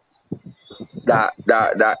 Peter, that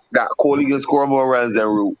Kohli can score more runs than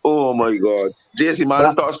Root. Oh my God. JC,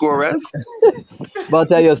 man, start scoring runs? But I'll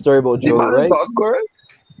tell you a story about Joe, right? Start scoring?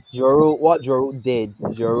 What Joe did,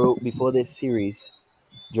 before this series,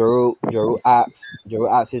 Joe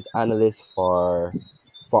asked his analyst for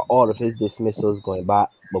all of his dismissals going back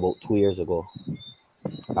about 2 years ago,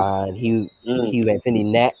 and he went in the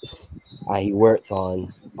nets and he worked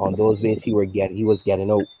on those bases he was getting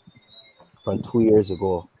out from 2 years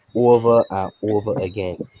ago over and over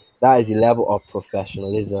again. That is the level of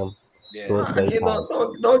professionalism Yeah. So it's very hard.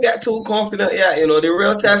 Don't get too confident. Yeah, you know the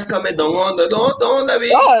real test coming. Don't let me.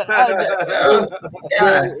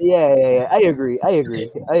 Yeah. I agree.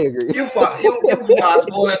 You fast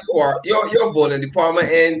bowling court. Your bowling department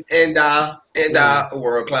in the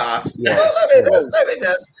world class. Yeah. Let me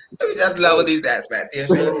just level these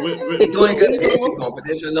expectations. You're doing good basic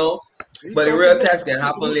competition though, but the real test can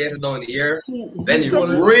happen later down in the year. Then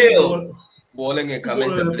the real bowling can come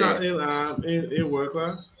into play. In world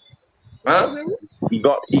class. Huh? He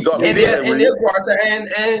got India quarter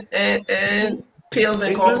and pales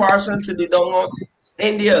in comparison to the down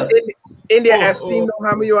India. India F team know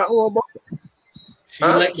how many you at home, boy. You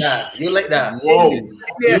like that? Whoa.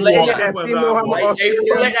 Yeah, like India that. F team know how much.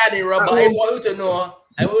 You like that, Nero, but I want you to know.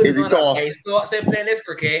 I want you to know that they starts in playing this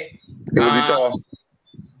cricket.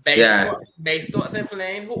 They starts in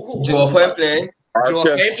playing. Who? Joe playing.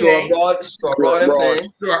 Stuart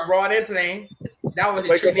Broad in playing. That was the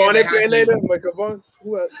Microphone training ain't playing later. Microphone.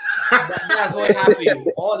 Who else? That's what happened for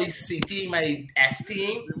you. All these C team and F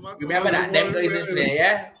team. Remember that them guys in play,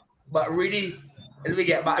 yeah? But really, let me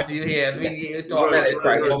get back to you here. Let me get you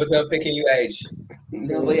talking. Over to picking you age.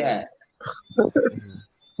 Never yet.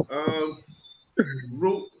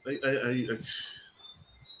 Root,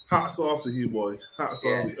 hats off to you, boy. Hats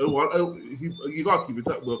off to you. You gotta keep it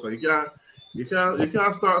up, though, cause you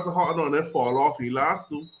can't start so hard on and fall off. He last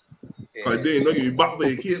two. Cause they know you back, but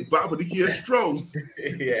he can't strong.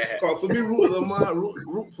 Yeah. Cause for me, Root is a man.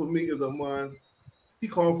 Root for me is a man. He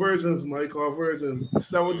convergence, my convergence.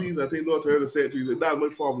 70s, I think, not 30th century. That's my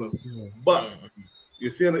problem. But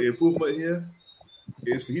you're seeing the improvement here.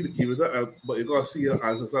 It's for you to keep it up, but you gotta see,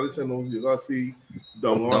 as I started saying, you gotta see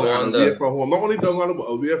down away from home. Not only down under, but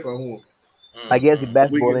away from home. I guess the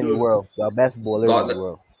best bowler in the world. The best bowler in the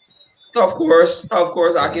world. Of course,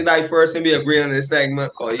 I can die first and be agreeing on this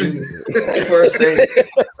segment. Call you first thing.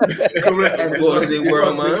 Correct. That's bowlers in the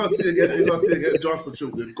world, man. You gotta see it get Josh for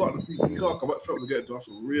true. You gotta come up to get Josh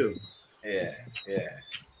for real. Yeah.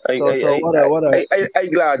 I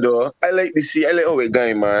glad though. I like how it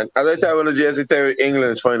going, man. As I tell you, Jersey tell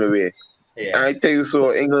England's find a way. Yeah. And I tell you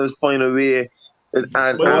so England's find a way.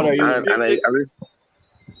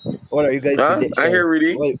 What are you guys? Huh? I hear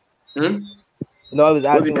really. No, I was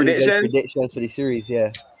asking predictions for the series.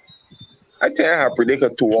 Yeah. I think I have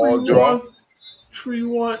predicted 2-2 draw.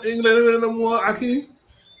 3-1 England and them one. Aki.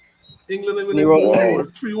 England and them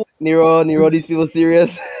 3-1. Nero, these people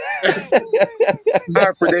serious.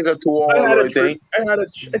 I predicted 2-2. I think I had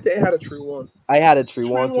a 3-1. I had a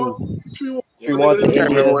 3-1 too. 3-1 to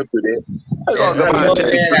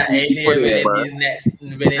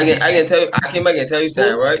India. I can tell you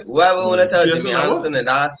something, right? Whoever want to tell Jimmy Anderson and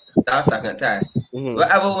that second test.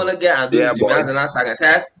 Whoever want to get and do Jimmy Anderson that second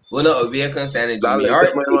test, we're not a vehicle sending Jimmy, all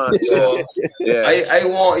right? So I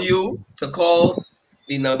want you to call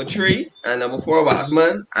the number 3 and number 4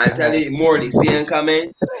 batsman and tell you Morty seeing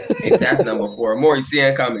coming and test number 4. Morty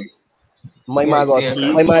seeing coming. My man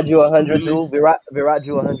drew 100 too. Virat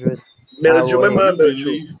drew 100. Mildew,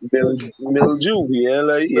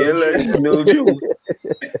 Mildew.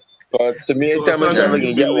 But to me, so time I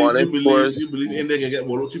can get one. You believe India can get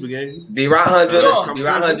more cheap again? Virat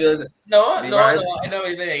 100. No, I don't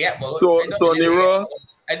believe they get more. So Nero,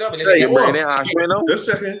 I don't believe they get more. Just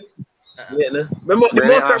second. Yeah, no. The most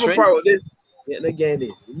hurtful part about this,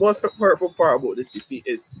 the most hurtful part about this defeat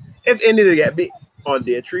is if India get beat on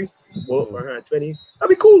day 3, for 120, that'd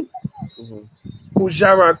be cool.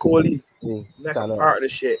 Pujara and Kohli, not part of the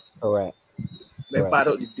shit. All right. They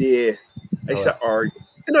battled the day. I should argue.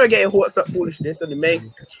 You know, getting hot up foolishness on the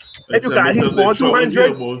main. If you got at least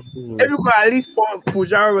 200, if you got at least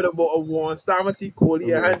Pujara with about 170,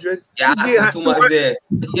 Kohli 100. Yeah, that's too much there.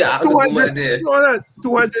 Yeah, that's too much there.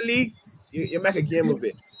 200 league, you make a game of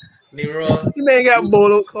it. Nero. You may get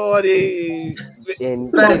bolo Kohli. But you know,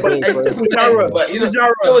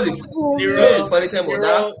 Nero, funny thing about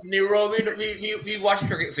that. Nero, we watched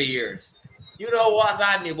cricket for years. You know what's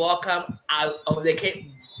on the ball come out of the kick.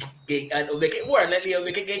 They can work. Let me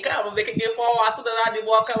get come. They can get forward so that the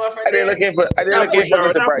ball come up. I didn't looking for I blame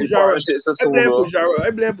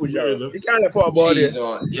Pujara. You can't afford ball there.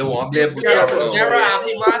 You want blame Pujara? Pujara,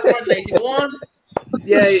 he must for 91.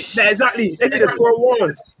 Yeah, exactly. They did a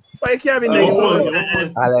 4-1. But it can't be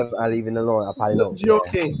 91. I'll leave it alone. I'll probably know.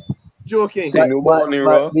 Joking. But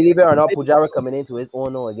believe it or not, Pujara coming into his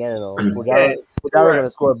own again. Pujara gonna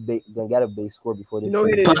score gonna get a big score before this. Pump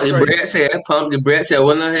the bread said,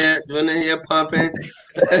 when I hear pumping.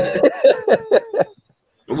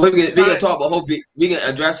 We can talk about how we can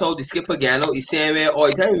address how the skipper Gano is saying where all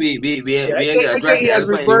the time we ain't address the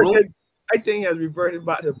elephant in the room. I think he has reverted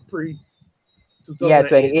back to Yeah,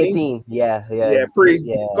 2018. Yeah. Yeah,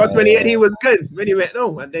 got 2018 he was good when he went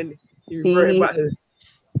no, and then he reverted back to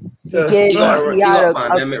he had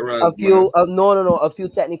pandemic runs, a few a few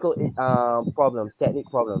technical problems.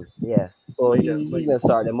 Yeah. So he gonna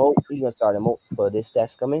start them out. He gonna start them out for this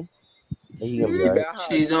test coming. He gonna be alright.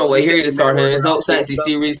 She's on way here to start him. His old Saints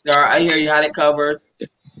series start. I hear you had it covered.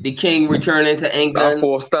 The King returning to England.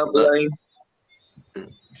 For stamp line.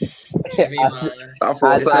 I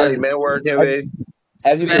for man working with.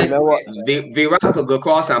 V-Rock could go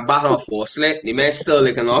cross and battle for slick. The man still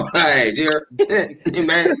looking all right, dear. The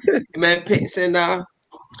man Pitson now.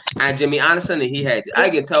 And Jimmy Anderson, he had. I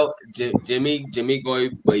can tell Jimmy Goy,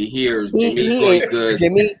 but he hears Jimmy Goy good.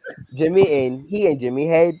 He and Jimmy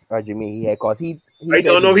Head or Jimmy Head, cause he I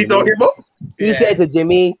don't know what he's talking about. He said to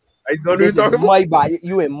Jimmy, I don't know what he's talking about.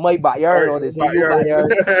 You in my backyard or this in your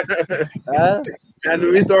backyard. And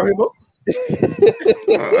what he's talking about.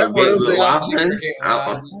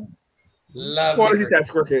 Quality test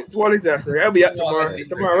cricket. I'll be up tomorrow. It's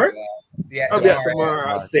tomorrow, right? Yeah, I'll be up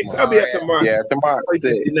tomorrow at 6. I'll be up tomorrow. Yeah, tomorrow at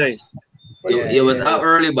 6. You was up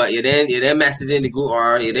early, but you didn't message in the group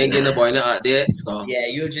or you didn't get the boy out there. So yeah,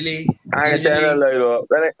 usually. I ain't telling you later.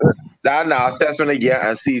 That now that's when they get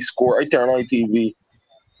and see score. I turn on TV.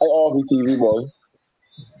 I off the TV, boy.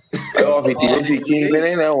 I off the TV. See King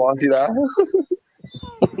in there. Want to see that?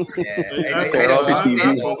 I'm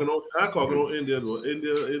talking on India though.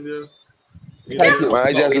 India.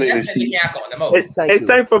 I just let it see. It's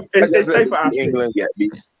time for England get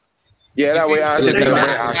beat. Yeah, that way I should.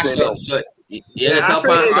 You gonna tell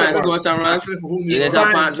Pant try and score some runs? You gonna tell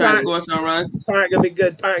Pant try and score some runs? Pant gonna be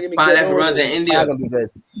good. Pant left runs in India. Pant gonna be good.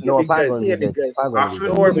 No, Pant gonna be good.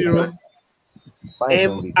 Don't worry about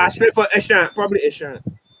it. I straight for Ishant. Probably Ishant.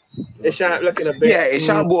 Ishant looking a bit. Yeah,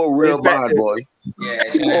 Ishant go real bad, boy.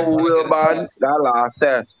 Yeah, he go real bad. That last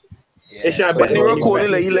test. Ishant, but they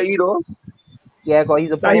recorded like he though. Yeah, because he's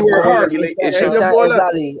a bowler.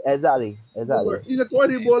 Exactly. He's a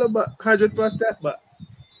quality bowler, but 100 plus test. But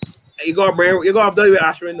you gotta have done with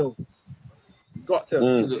Ashwin though. Got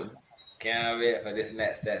to. Can't wait for this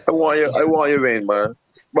next test. I want you in, man.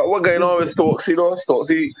 But what going on with Stokesy though?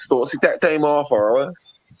 Stokesy that time off, or what?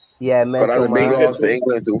 Yeah, mental. But big loss for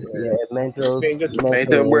England too. Yeah, mental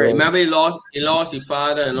break. Remember he lost his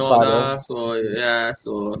father and all that. So yeah,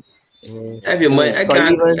 so if you might, I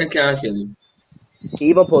can't kill him. He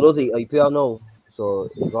even pulled out the IPL now, so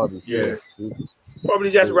it gotta be serious.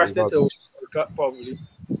 Probably just resting till the cut, probably.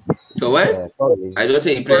 So what? Yeah, I don't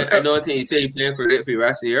think he said he playing for the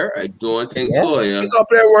rest of the year. I don't think so. Yeah. He got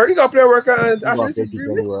play work. He got play work on Ashes. Alright,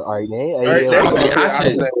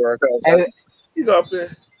 He got play.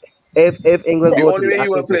 If England go to the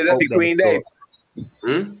Ashes,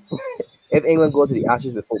 if England go to the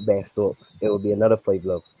Ashes without Ben Stokes, it will be another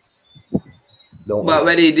 5-love. But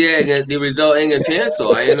when he did, the result ain't gonna change.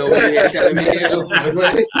 So I know what he telling me.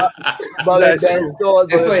 But Ben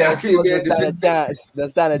Stokes, the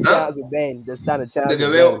stand a chance with Ben. The stand a chance.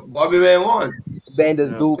 Bobby Wayne won. Ben does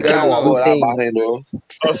do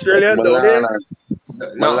Australia, no,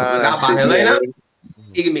 not Bahrain.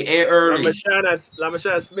 He can be in early.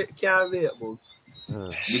 Lamashana Smith can't be it, bro.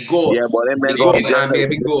 The goat. Yeah, but the goat can't be a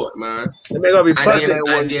big goat, man. They may gonna be perfect.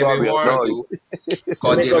 And David Warner too.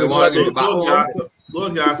 Because David Warner can be back home.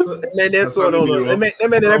 Lord Gas. They made that sort of They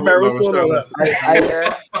made that barrel sort of that.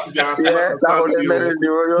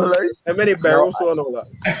 They made it barrel sort of that.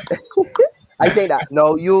 I think that.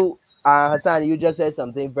 No, you, Hassan, you just said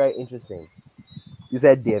something very interesting. You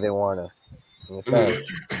said David Warner. This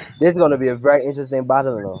is going to be a very interesting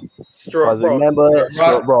battle now. Remember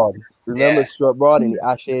Stuart Broad. Stuart Broad in the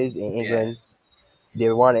Ashes in England. They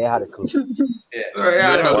wanted had a clue. We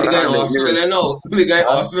got Australia now. We got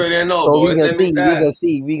Australia now. So we can see if it's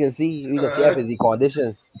the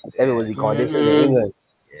conditions. If it was the conditions in England.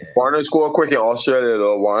 Warner score quick in Australia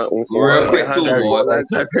though. Real quick too, boy.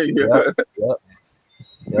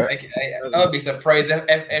 I would be surprised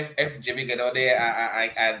if Jimmy got out there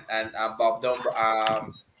and Bob Dunn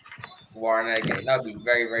Warner again. That would be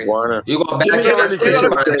very, very Warner. You got better chance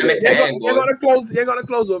You're gonna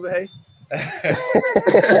close over, hey. That'd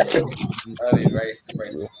be very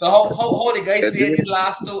surprising. So how the guys see these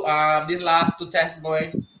last two tests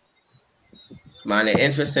going? Man, it's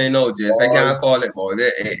interesting, no, Jess. I can't call it, boy.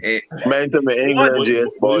 Momentum in England,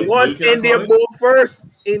 Jess, boy. Once India go first,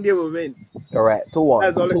 India will win. Correct. 2-1.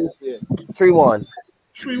 That's all I can say. 3-1.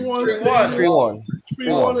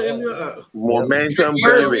 3-1 India. Momentum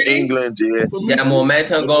going with England, Jess. Yeah,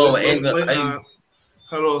 momentum going with England.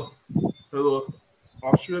 Hello.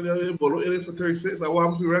 Australia in for 36. Like what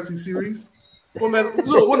happened to the rest of the series? Well, man,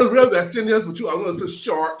 look, one of the real best seniors, but you, I'm going to say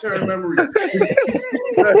short-term memory.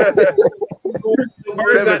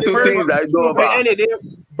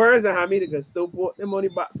 Burns and Hamida can still put them money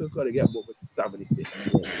back so could get both for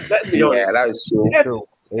 76. Let's be honest. Yeah, that is true.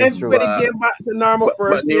 Everybody get back to normal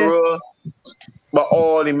first year. But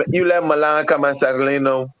all the you let Milan come and settle in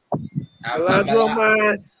now. Alejandro,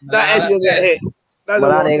 man, that edge was a hit.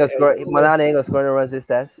 Milan ain't gonna score the runs this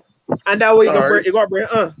test. And that way you got bring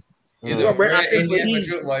He's going to bring Indian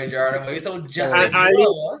for boy Jordan. He's so just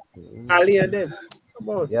Ali and them. Come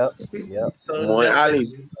on. Yep. Boy,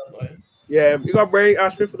 Ali. Yeah, you got to bring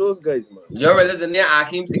Ashby for those guys, man. You're listening there,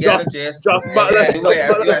 Akeem together, Jess. Just Butler. You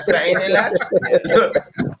expect anything less?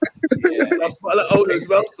 Just Butler out as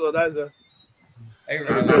well, so that's a...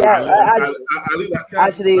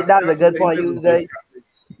 Actually, that's a good point.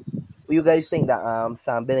 You guys think that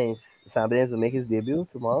Sam Billings will make his debut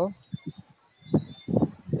tomorrow?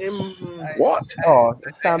 What? Oh,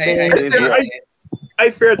 Sam Billings. I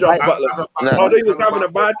fear Josh Butler. Although he was having a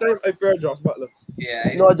bad time, I fear Josh Butler.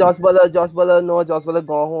 Yeah. No, Josh Butler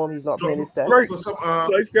gone home. He's not playing this test. Right. So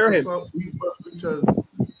I fear him.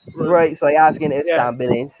 Right. So I asking if Sam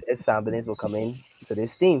Billings will come in to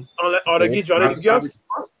this team. Or they get Johnny gloves.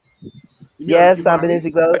 Yeah, Sam Billings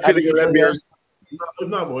gloves. I think let Bears.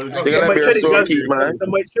 No, boy. They gotta be a store keep, man. The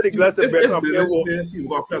might should have glass the bear come here.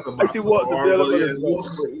 I see what's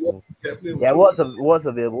available. Yeah, what's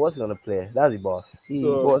available? What's he gonna play? That's the boss.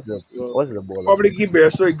 What's the ball? Probably keep bear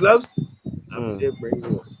straight gloves. They bring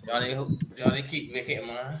yours. Johnny keep making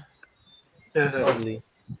man. Probably.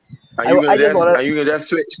 Are you gonna just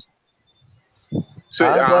switch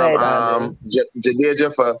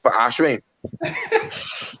Jadeja for Ashwin?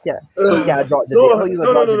 Yeah. So you can't drop Jadeja. How you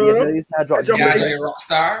gonna drop Jadeja? You can't drop Jadeja.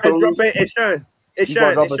 Rockstar. I drop It's Shine. So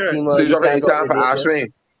you drop it for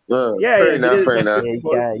Ashwin. Fair enough. You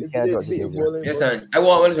can't drop Jadeja. Listen, I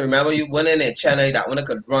want to remember you went in Chennai that when I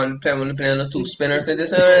could run play on the two spinners in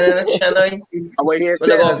this Chennai. When I go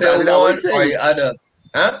play one or the other.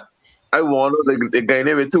 Huh? I want the guy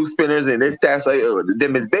name with two spinners in this test.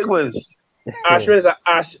 Them is big ones. Ashwin is an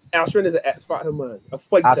X Factor man. A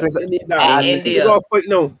fighter. India. You gotta fight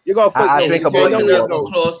no.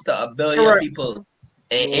 Close to 1 billion people.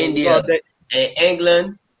 In India. In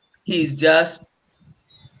England, he's just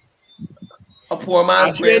a poor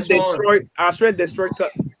man's Grand Swan. Ashwin destroyed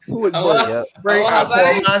cut. Who would poor man's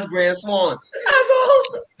Grand Swan. That's all.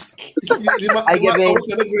 I give it.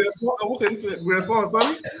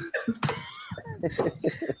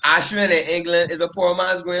 Ashwin in England is a poor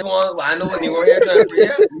man's Grand Swan. Well, I know what you were here trying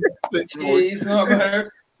to Jeez,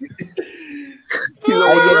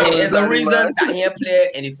 There's a reason that he played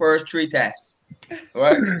in the first 3 tests.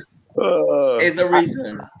 Right? It's a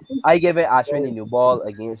reason. I give it Ashwin a new ball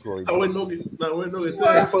against Rory. I wouldn't know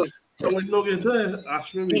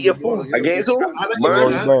Ashwin against who?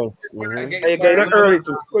 Burns. Early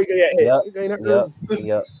too.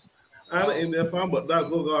 Yep. I'm in there fun, but that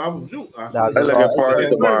go. I was you. I'm looking forward to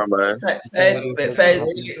tomorrow, man. You pitch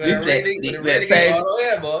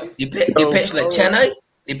like Chennai.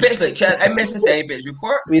 You pitch like Chennai. I missed the same pitch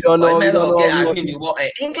report. We don't know. Get you walk in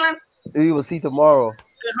England. We will see tomorrow.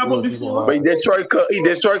 How about before? But he destroyed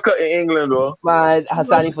cut in England, though. Man,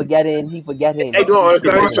 Hassan, he forgetting. I don't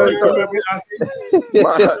understand.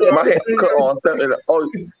 My head cut all stuff. All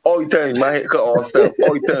the time. My head cut all stuff.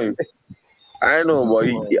 All the time. I know, boy.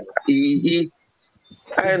 He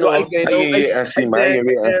I know. I see.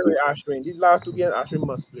 These last 2 games, Ashwin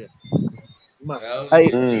must play.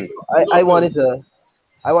 I wanted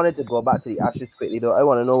to go back to the Ashes quickly though. I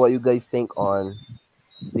want to know what you guys think on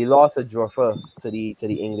the loss of Jofra to the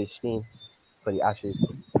English team for the Ashes.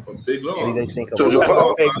 Big loss. What do you guys think so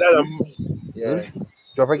about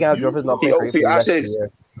Jofra's not playing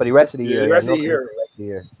for the rest of the year.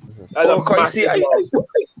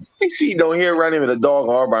 I see down here running with a dog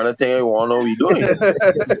harbor and I think I want to know what you're doing.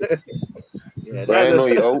 I know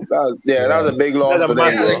you out. That was a big loss for them.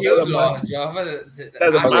 That's a huge loss,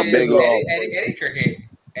 That's a big loss. Any cricket.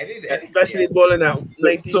 Especially bowling out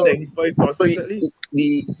 1995 constantly.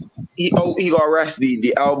 He got arrested,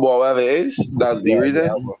 the elbow, whatever it is. That's the reason.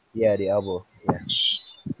 The elbow. Yeah.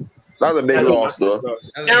 That's a big loss, though.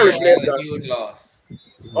 That's a huge loss.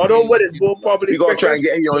 Although what is more probably you gonna try and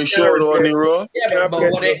get your insurance on the road. Yeah, but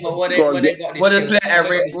what they play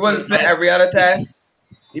every other test.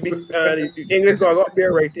 The English got up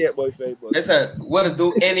there right there, boy. Listen, what to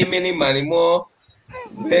do any mini money more?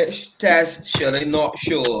 Which test should I not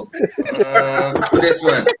show? This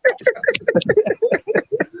one.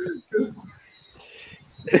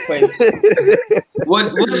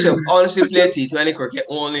 Would you honestly play T20 cricket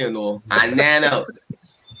only, you know? And 9 outs.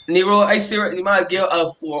 Nero, I serious. You might give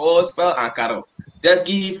a 4 spell and cut out. Just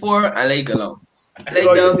give you 4 and lay it alone. Lay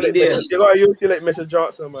down for there. You feel like Mr.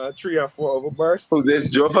 Johnson, 3 and 4 over burst. Who's this,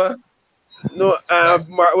 Joffa? No,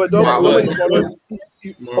 Mark Wood.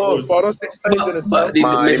 Follow 6 times in his But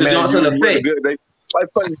Mr. Johnson the fake.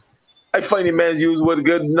 I find the man's use what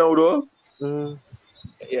good no though.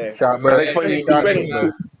 Yeah. Sharp But burst. I find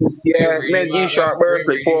man use sharp burst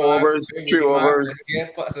like 4 overs, 3 overs.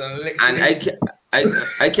 And I can't. They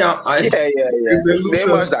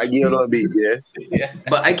must that game on beat, yes.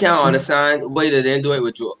 But I can't understand why they didn't do it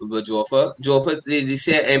with Joffa. Joffa, they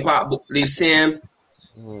same impact, the same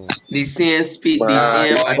speed, the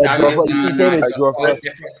same attacking.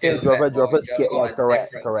 Joffa skill,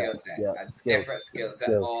 correct. Yeah, Different skill set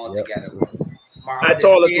altogether. I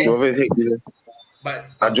told you. But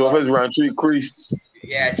Joffa's run 3 crease.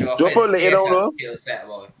 yeah, Joffa let it on, though. skill set,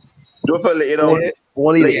 boy. Joffa let it on.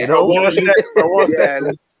 only Like, you know.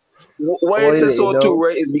 Why is it so too,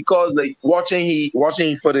 right? Is because like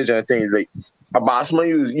watching footage and things like a batsman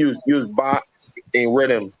use bat in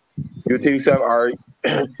rhythm. You tell yourself, all right,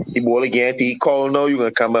 he ball again, he call no, you're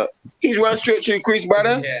gonna come up. He's run straight to the crease,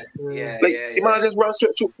 brother. He might just run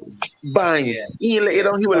straight to bang. Yeah. He let it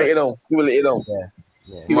on, he will let it on.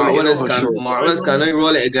 Marvelous can I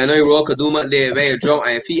roll it again? I roll Kaduma there, very drunk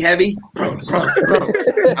and feet heavy. I'm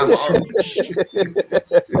out.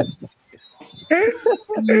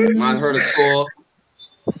 Man heard a score.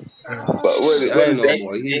 But what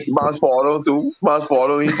boy. Mans follow too. Mans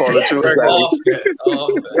follow, he follow too.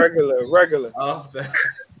 Regular.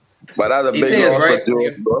 But that's a big loss for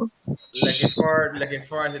Joe, bro. Looking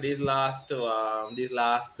forward to these last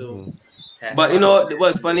two. But you know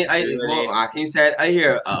what's funny? Akin said I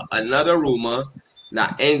hear another rumor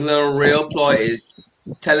that England real ploy is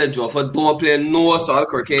telling Joffa don't play no sort of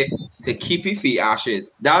cricket to keep his feet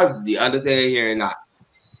ashes. That's the other thing I hearing that.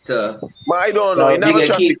 But I don't know. He never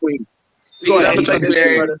trust the Queen. We can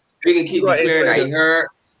keep it clear that he hurt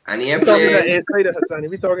and he ain't playing.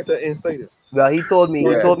 We talking to insider. Well, he told me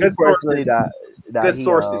personally that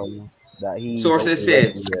he Sources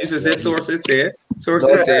said. You should say sources said.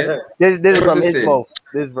 Sources said. This is from his mouth.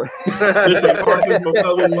 This is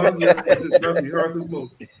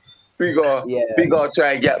We gonna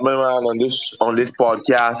try and get my man on this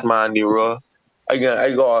podcast, man, Nero. I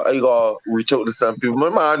got reach out to some people. My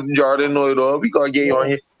man Jordan know it all. We gotta get you on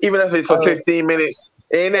here, even if it's for 15 minutes.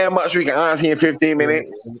 Ain't that much we can answer in 15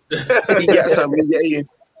 minutes. We get something.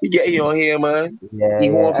 We get you on here, man. He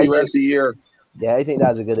won't for the rest of the year. Yeah, I think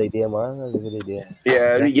that's a good idea, man. That's a good idea.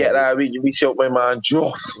 Yeah, we get that. We show my man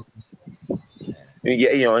Joss. We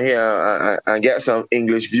get you on here and get some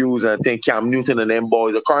English views and think Cam Newton and them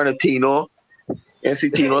boys. According to Tino, and see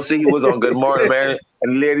Tino say he was on Good Morning, man.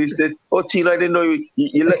 And the lady said, "Oh, Tino, I didn't know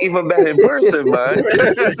you look even better in person, man."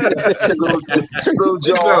 Chickle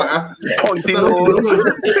jaw, pointy nose.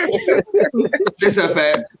 Listen,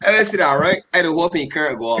 fam. I see that, right? I don't hope he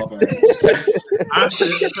can't go off, man. I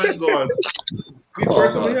said, go on.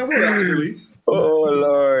 Oh,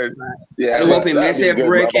 Lord. Yeah, I hope he may say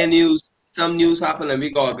breaking news. Some news happened and we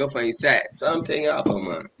got good for his set. Something happened,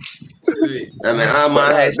 man. I mean,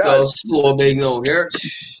 my head still so big over here.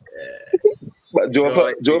 But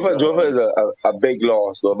Joffa is a big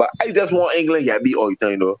loss, though. But I just want England to beat all the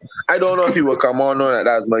time, though. I don't know if he will come on or not.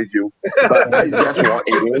 That's my view. But I just want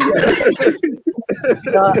England.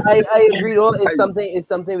 I agree, though. It's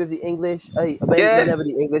something with the English. Whenever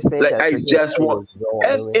the English play, like I just want.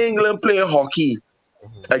 If England playing hockey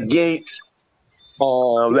against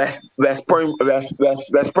West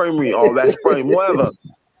Primary or West Prime, whatever,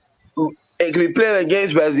 it can be playing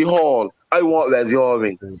against Wesley Hall. I want Wesley Hall.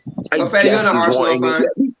 You're an Arsenal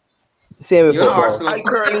fan. Same with football. I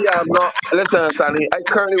currently am not. Listen, Sonny. I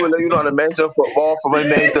currently will let you know to mention football for my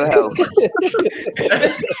mental health.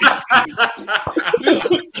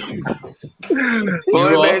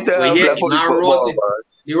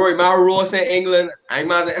 You're my Rose in England. I'm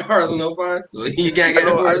not an Arsenal fan. You can't get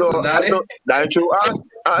the That's true.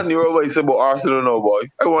 I knew what you said about Arsenal, no boy.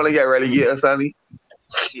 I want to get relegated, Sonny.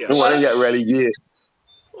 I want to get relegated.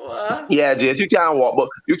 What? Yeah, Jess, you can't walk, but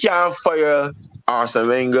you can't fire Arsene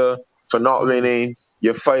Wenger for not winning.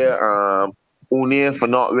 You fire O'Neill for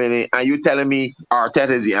not winning, and you telling me Arteta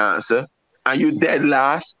is the answer, and you dead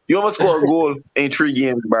last. You almost score a goal in 3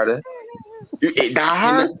 games, brother. You go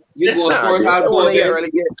scores had COVID.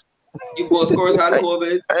 You go scores had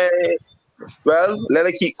COVID. Well, let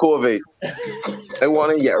it keep COVID. I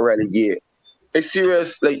want to get relegated. It's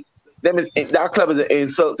serious, like. That club is an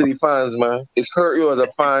insult to the fans, man. It's hurt you as a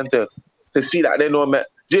fan to see that they know, man.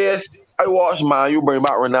 JS, I watched, man, you bring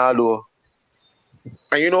back Ronaldo.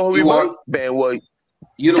 And you know who we want? Ben White.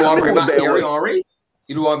 You don't want to bring Who's back Ben Thierry White? Henry?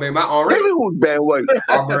 You don't want to bring back Henry? Tell me who's Ben White.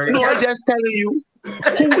 Aubrey No, I'm Camp? just telling you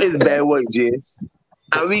who is Ben White, James.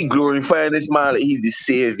 And we glorifying this man like he's the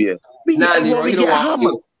savior. Nah, Everyone Nero, we he don't get want.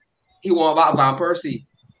 hammered. He want about Van Persie.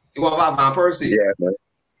 He want about Van Persie. Yeah, man.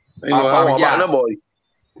 You know, I want about no boy.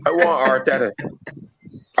 I want Arteta.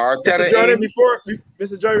 Arteta. Mr. Jordan, in.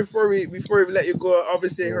 Mr. Jordan, before we let you go,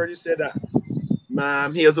 obviously I heard you say that.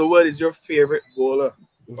 Hazelwood is your favorite bowler.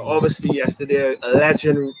 But obviously yesterday a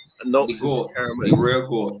legend announced The goat. his The retirement. real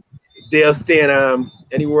goat. Dale Stain,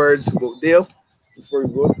 any words about Dale before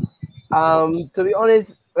we go? To be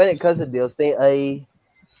honest, when it comes to Dale Steyn,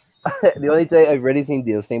 the only time I've really seen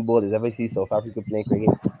Dale Steyn bowl is if I see South Africa playing cricket.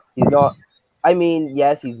 He's not. I mean,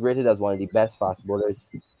 yes, he's rated as one of the best fast bowlers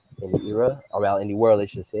in the era, or well, in the world, I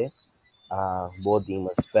should say. Both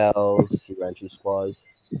demon spells, he ran through squads.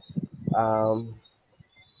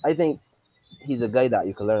 I think he's a guy that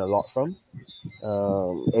you can learn a lot from.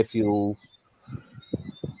 If you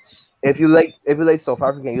like South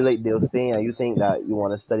Africa and you like Dale Steyn and you think that you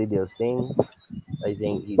want to study Dale Steyn, I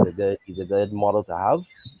think he's a good model to have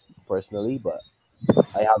personally, but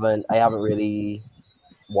I haven't really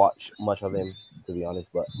watched much of him, to be honest.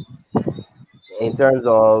 But in terms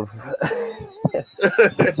of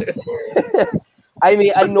I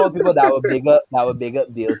mean, I know people that would big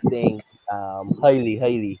up Dale Steyn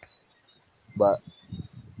highly, but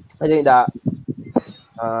I think that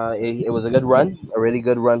it was a good run, a really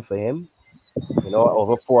good run for him. You know,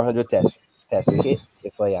 over 400 test wicket.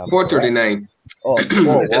 If I am 439. Oh, That's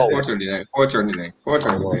 439. 439.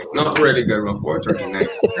 439. Not really good run. 439.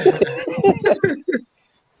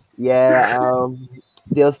 Yeah,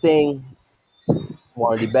 Dale Steyn,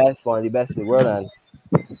 one of the best in the world, and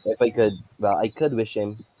if I could wish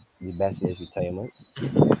him the best in his retirement.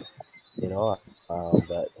 You know,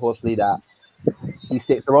 but hopefully that he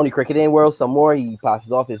sticks around the cricketing world some more. He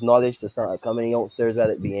passes off his knowledge to some upcoming youngsters,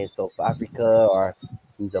 whether it be in South Africa or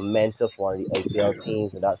he's a mentor for one of the IPL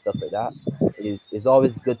teams and that stuff like that. It's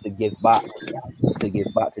always good to give back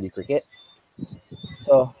to the cricket.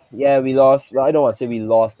 So yeah, we lost. Well, I don't want to say we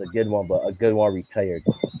lost a good one, but a good one retired.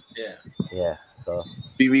 Yeah. So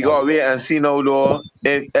We got to wait and see now though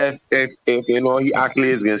if you know he actually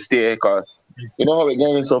is gonna stay, because you know how we're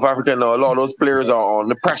getting in South Africa now, a lot of those players are on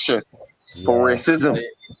the pressure for racism.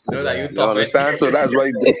 Know that you You talk understand? So that's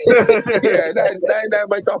why that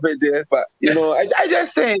might topic, yes. But you know, I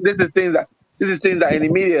just saying this is things that in the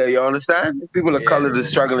media, you understand? People of color is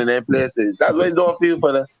struggling in places. That's why I don't feel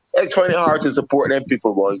for the it's funny hard to support them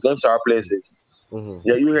people, boy. Those are places.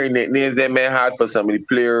 Yeah, you hear names that man had for some of the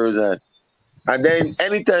players, and then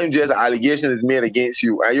anytime just an allegation is made against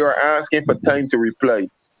you and you're asking for time to reply,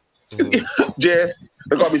 just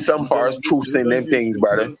there gotta be some harsh truths in them things,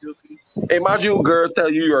 brother. Imagine a girl tell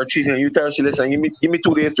you you're cheating and you tell she listen, give me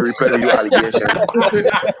 2 days to reply to your allegation.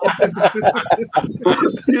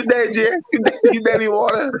 You dead, Jess? You dead in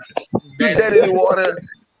water? You dead in the water?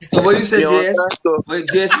 So what you said, You know, Jess? so- What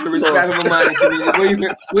Jess is a respectable man in the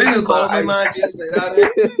community. What you gonna call up my man, Jess? You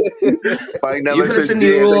finna send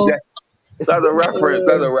the rule. That's a reference.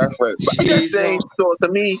 But I'm just saying. So to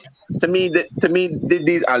me,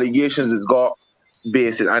 these allegations has got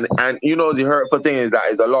basis, and you know the hurtful thing is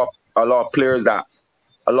that is a lot of players that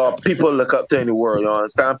a lot of people look up to in the world. You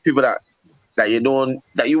understand? People that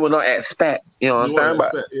you will not expect. You understand?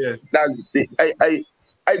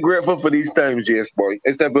 I grateful for these times, Jess boy.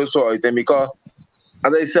 It's that bit so thing because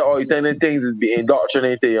as I said, all the things is being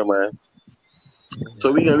indoctrinated, yeah, man.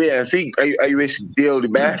 So we can wait and see. I wish Dale the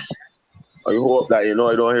best. I hope that I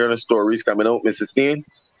don't hear the stories coming out, Mrs. Steyn.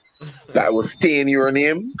 That will stain your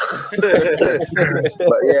name. But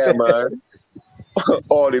yeah, man.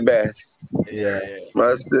 All the best. Yeah.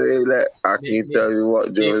 Must I can't tell you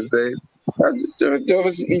what Joe said. Joe,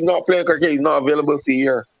 he's not playing cricket. He's not available for a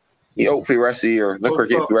year. He out for the rest of the year. No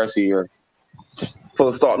cricket for the rest of the year.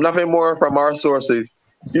 Full stop. Nothing more from our sources.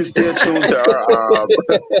 You stay tuned to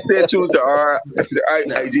our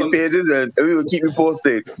IG pages, and we will keep you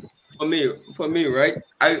posted. For me, right?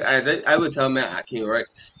 I would tell man Akin, right?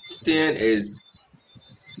 Steyn is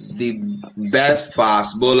the best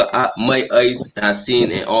fast bowler my eyes have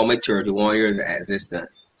seen in all my 31 years of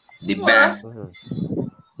existence. The best.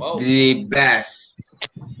 Wow. The best.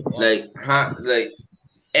 Like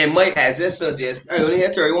and my existence just I only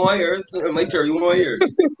had 31 years. My 31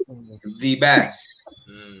 years. The best.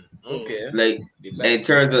 Okay. Like in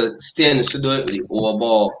terms of Steyn to do it with the old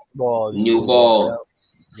ball, new ball.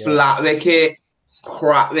 Flat wicket,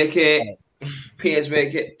 crap wicket, pace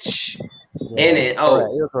wicket, in and out,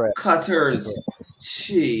 cutters,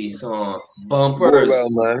 jeez, bumpers. Well,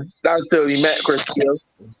 man. That's till he met Chris Hill.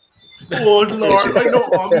 Oh Lord, I know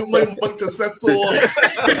you might just say so. You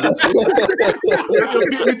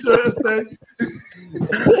beat me to it.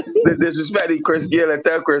 The disrespect Chris Gayle and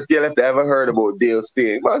tell Chris Gayle if they ever heard about Dale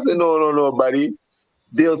Steyn. I said, no, buddy.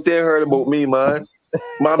 Dale Steyn heard about me, man.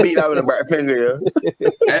 My beat out with a back finger, yeah.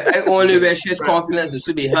 I only wish his confidence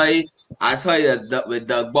should be high. I tell you, with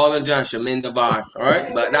Doug Ball and John Shamin the boss, all right?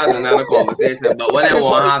 But that's another conversation. But when they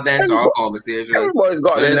want to have that sort of conversation, Everybody's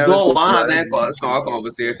got when they the don't want to have that sort of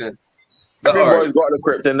conversation. But Everybody's got the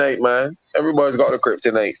kryptonite, man. Everybody's got the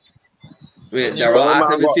kryptonite. Wait, Daryl, I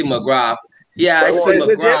said we see McGrath. Yeah, I see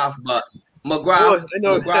McGrath, but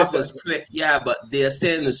McGrath was quick. Yeah, but they're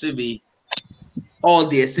saying it should be all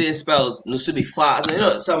the same spells. It should be fast. You know,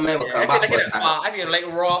 some men will come back for that. I feel like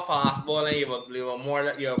raw fastball and you were more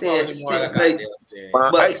like you're probably more like I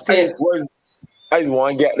just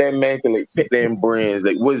want to get that man to like pick them brains.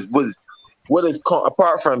 Like, what is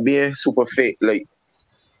apart from being super fit, like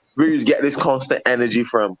where you get this constant energy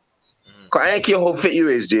from? Cause I ain't care how fit you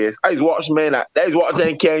is, Jess. I just watch men that I just watch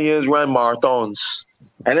them Kenyans run marathons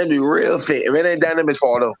and they be real fit. And when they dynamic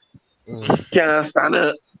for them, can't stand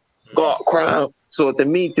up, got cramp. So to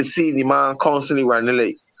me, to see the man constantly running,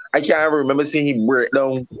 like I can't ever remember seeing him break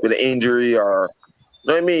down with an injury or, you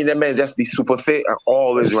know what I mean? That man just be super fit and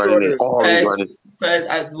always running, running.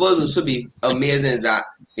 What should be amazing is that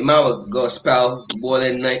the man would go spell more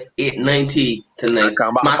than 890 to 9.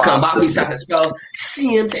 My comeback, he second spell.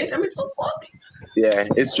 See him take them. It's so funny. Yeah,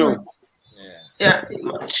 it's true. Yeah.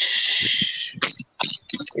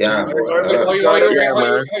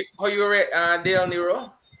 How you rate Dale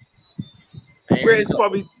Nero? Gray is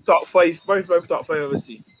probably top 5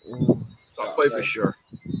 overseas. Top 5 for sure.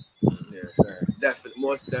 Yeah, definitely,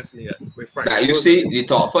 most definitely. Now you see the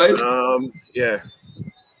top 5. Yeah.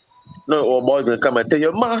 No, old boys gonna come and tell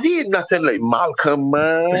you, man, he ain't nothing like Malcolm,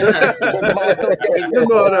 man.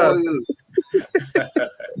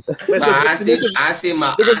 I see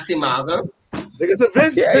Malcolm.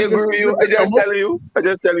 Yeah, I agree with you. I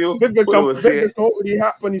just tell you. Big come with the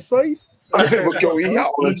hat on his side.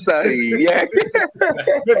 Yeah.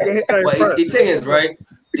 But the thing is, right?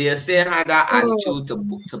 They're saying how that attitude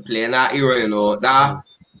to play in that era, you know, that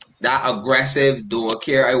aggressive, don't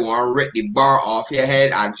care, I want to rip the bar off your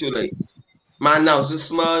head attitude. Like, man, now it's a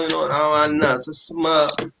small, you know, now it's a small.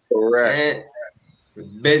 Correct.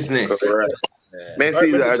 Business. Correct.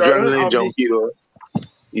 Messi's an adrenaline junkie, though.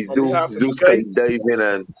 He's do skydiving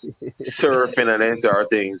and surfing and that sort of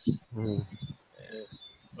things.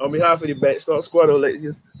 On behalf of the Bench Start Squad, I'd like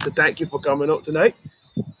to thank you for coming up tonight.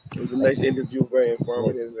 It was a nice interview, very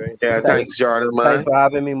informative. Yeah, thanks, Jordan, man. Thanks for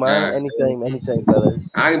having me, man. Anytime, fellas.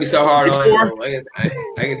 I can be so hard on you.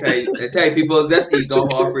 I can tell you people, just ease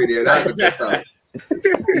off all free there. That's the good stuff.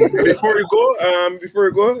 Before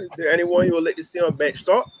we go, is there anyone you would like to see on Bench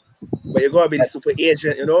Start? But you're gonna be the super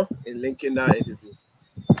agent, you know, in linking that interview.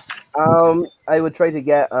 I would try to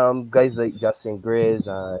get guys like Justin Graves,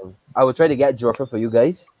 and I would try to get Joffrey for you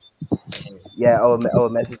guys. Yeah, I will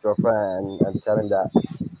message Joffrey and tell him that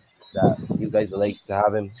you guys would like to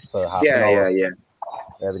have him for half an hour. Yeah.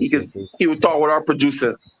 He would talk with our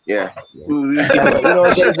producer. Yeah.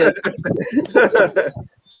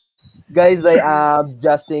 Guys like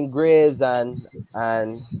Justin Graves and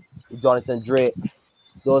Jonathan Drake.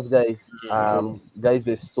 Those guys, guys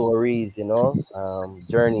with stories, you know,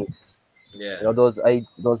 journeys. Yeah. You know, those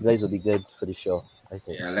guys will be good for the show, I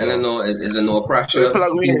think. Yeah, let them know. Is there no pressure?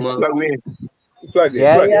 Plug me in.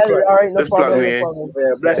 Yeah, all right, no problem. Yeah,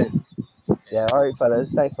 bless it. Yeah, all right,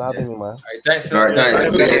 fellas. Thanks for having me, man. All right, thanks. All right,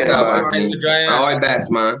 thanks. Thanks for joining us. All the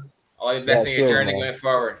best, man. All the best in your journey going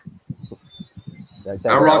forward. Yeah,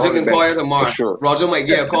 and Roger can call you tomorrow. Sure. Roger might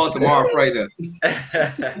get a call tomorrow, Friday.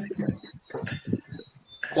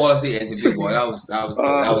 Quality interview, boy. That was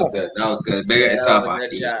good. Big at yourself,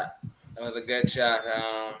 That was a good shot.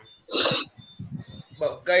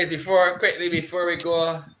 But guys, before we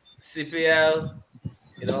go, CPL,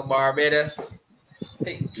 you know, Barbados.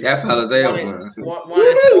 Yeah, fellas, they one and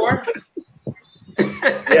 4.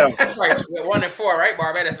 Yeah, right. 1 and 4, right?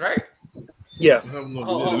 Barbados, right? Yeah.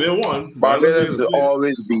 They won. Barbados will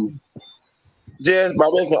always be. Just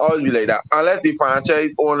Barbados will always be like that. Unless the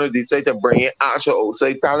franchise owners decide to bring in actual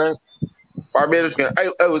outside talent, Barbados can.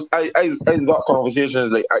 I got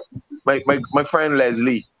conversations like my friend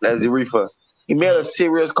Leslie Reefer. He made a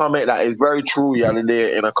serious comment that is very true the other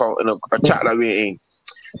day in a chat that we're in.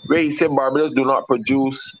 Where he said Barbados do not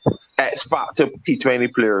produce X factor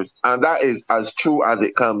T20 players, and that is as true as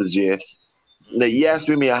it comes, Jess. That yes,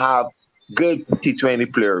 we may have good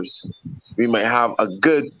T20 players. We might have a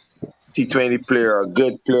good T20 player, a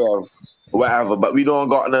good player of whatever. But we don't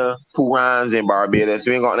got no Purans in Barbados.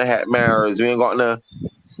 We ain't got no Hetmers. We ain't got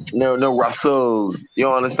no Russells.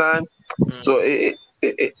 You understand? So it'd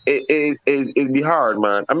be hard,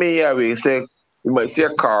 man. I mean, yeah, we might see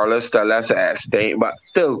a Carlos to a lesser extent, but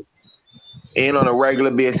still, ain't on a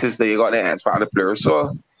regular basis that you got the X Factor players.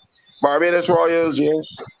 So Barbados Royals,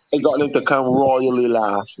 yes, they got them to come royally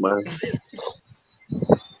last, man.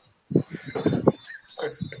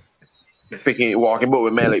 Walking about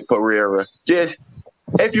with man like Pereira. Just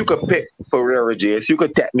if you could pick Pereira, Jess, you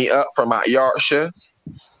could tap me up from out Yorkshire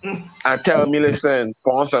and tell me, listen,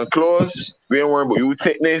 put some clothes, we ain't worrying about you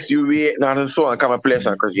fitness, you weight, nothing so, and come and play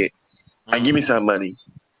some cricket and give me some money.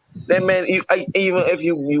 Then, man, even if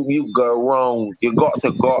you go wrong, you got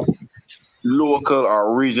to got local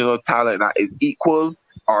or regional talent that is equal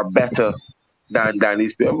or better than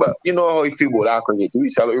these people. But you know how you feel about that cricket. We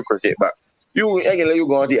sell your cricket, but you ain't gonna let you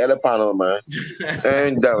go on the other panel, man.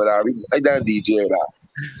 And done with that. I done DJ that.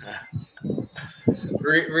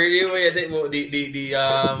 Really, what you think about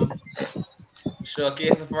the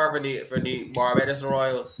showcase for the Barbados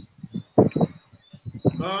Royals?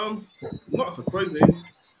 Not surprising.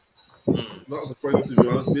 Not surprising to be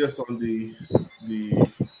honest, based on the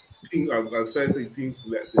team. I was trying to think team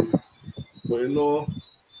selected, but you know,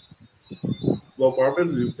 well,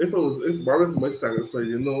 Barbados. If Barbados my second side,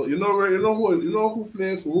 you know who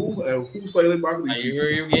playing for who and who's slightly back. Are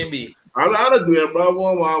you game B? I'm not doing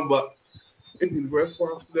Bravo man, but if the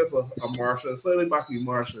responsible for a Martian, slightly back in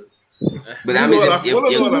Martians. But I mean, you're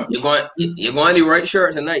going the right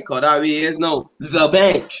shirt tonight, cause that is the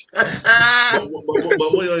bench. but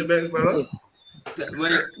what you on the bench, man? Tell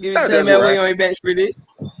me where you on the bench, really?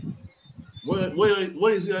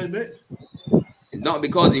 What is he on the bench? Not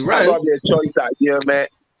because he That's runs. gonna be a choice out here, man.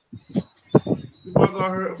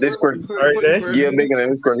 This cricket, yeah, bigger than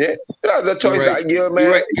this cricket. That's a choice out here,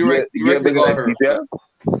 man. You're right. Yeah, bigger than CCL.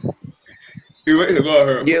 You're ready to go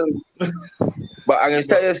hurt. Yeah. But I can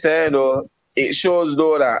tell you, saying though, it shows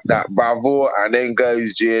though that Bravo and then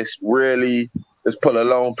guys just really just pull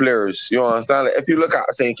along players. You understand? Like, if you look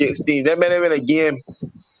at St. Kitts team, they may have been a game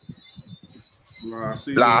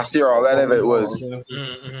last year or whatever it was,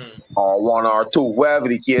 or one or two, whatever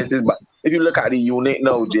the case is. But if you look at the unit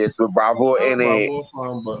now, just with Bravo in it,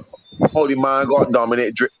 holy man got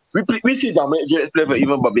Dominic Drake. We see Dominic Drake play for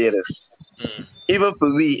even Barbados, even for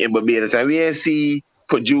we in Barbados, and we ain't see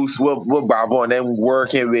produce with Bravo and then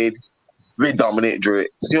working with Dominic Drake.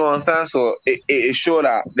 You understand? So it showed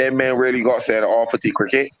that man really got sent off for the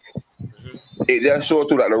cricket. It just showed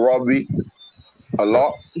too that the rugby a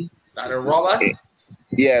lot. The robbers?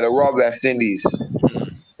 Yeah, the Rob West Indies.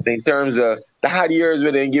 In terms of the hard years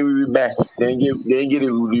where they didn't give you the best. They didn't give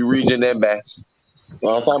the region their best. You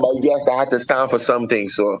know what I'm talking about? You guys that had to stand for something.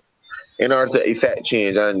 So in order to effect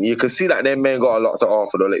change. And you can see that them men got a lot to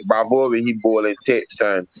offer though. Like Bravo, when he bowling tits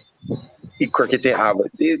and he cricketing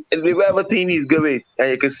average. Whatever team he's good with, and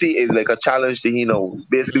you can see it's like a challenge to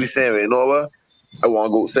basically saying, you know what? I want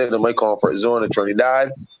to go outside of my comfort zone in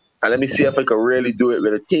Trinidad. And let me see if I can really do it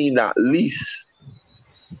with a team that at least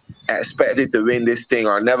expected to win this thing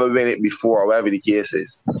or never win it before, or whatever the case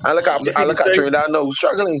is. I look at Trinidad now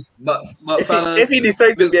struggling. But if he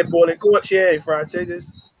decides to be a bowling coach, yeah,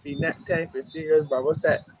 franchises, the next 10, 15 years, bro, what's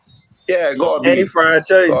that? Yeah, gotta be. Any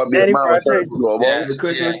franchise. Any franchise.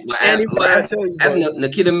 If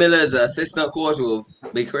Nikita Miller is an assistant coach will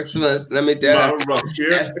be Christmas, let me tell you.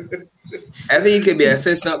 I think he could be an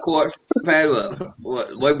assistant coach.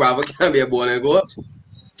 What Bravo can be a bowling coach.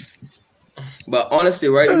 But honestly,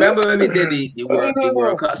 right? Remember when we did the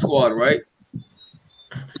World Cup squad, right?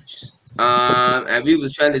 And we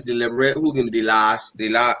was trying to deliberate who gonna be the last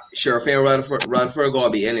Sheriff and Rutherford gonna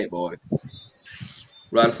be in it, boy.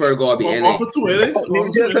 Rutherford gonna be in it.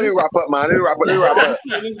 Just let me wrap up, man. Let me wrap up.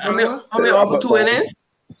 How many offer 2 innings?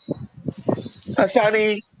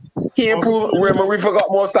 Hassani, he improved. Remember, we forgot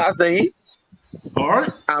more stats than he. All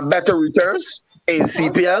right. And better returns in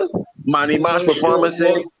CPL, money match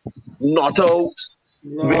performances, not outs,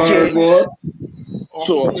 wickets.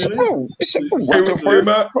 So, we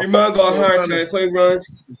might go hard 25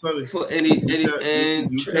 runs for any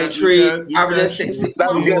trade, averaging 60.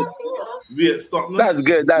 That's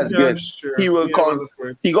good. He will call.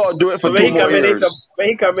 He got to do it for 2 more years. When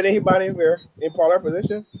he coming in, he bought in there in polar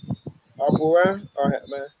position, or Buran, or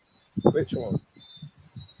Hetman. Which one?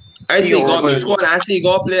 I see he got me squad. I see he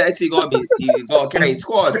got play. I see he got carry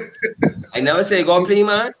squad. I never say he got play,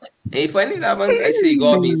 man. Ain't funny that man. I see he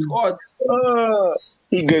got me squad.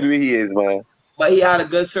 He good where he is, man. But he had a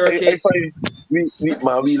good circuit. We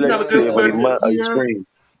like to play, but he screen.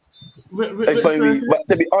 But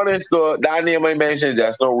to be honest though, that name I mentioned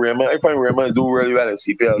just no Raymond. I find Raymond do really well in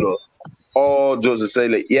CPL though. All Joseph say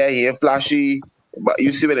like, yeah, he ain't flashy, but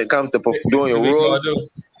you see when it comes to doing your role,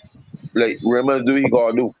 like Raymond do he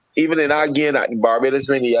gotta do. Even in our game at the Barbados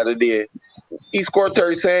when the other day, he scored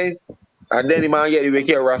 37, and then the man get the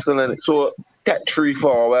wicket wrestling. So that 3-4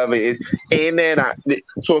 or whatever it is, and then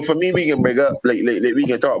so for me we can bring up like we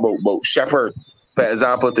can talk about Shepherd for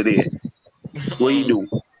example today, what he do,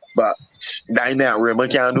 but that ain't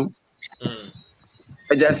Raymond can do.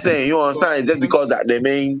 I just saying, you understand? Just because that they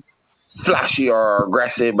mean flashy or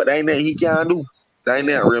aggressive, but that ain't that he can do. That ain't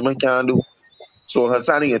that Raymond can do. So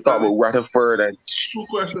Hassani can talk about Rutherford and two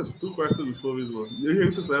questions before we go. You hear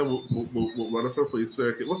this about Rutherford play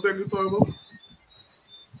circuit. What circuit you talking about?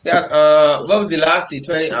 Yeah, what was the last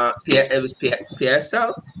T20? It was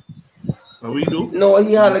PSL. We do? No,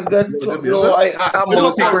 he had a good. No, I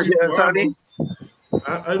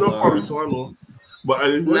know Fabrice, so I know. But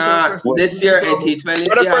this year in T20,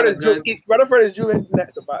 he had a good. Rutherford is due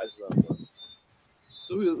next to bat as well.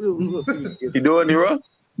 So we'll see. You doing Nero?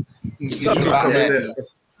 If you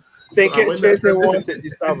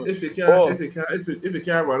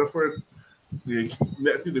can't Rutherford,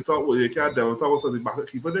 next thing they talk about, you can't talk about something back at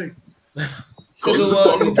keeper day. You just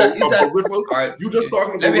talking about.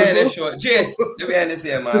 Let me end this short. Jess, let me end this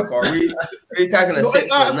here, man. We talking a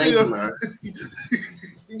 6 or 90, man.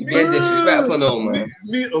 You being disrespectful, no, man.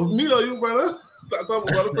 Me or you, brother? Talk about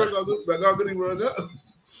Rutherford, that got good run up.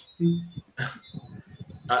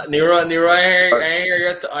 Nero, I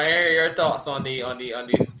hear your thoughts on these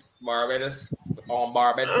Barbados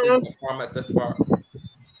performance this far.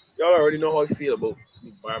 Y'all already know how I feel about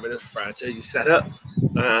the Barbados franchise you set up.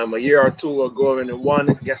 A year or two ago when they won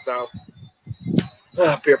against our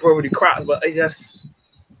paper with the cracks, but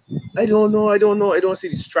I don't know. I don't see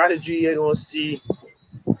the strategy. I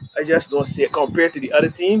just don't see it compared to the other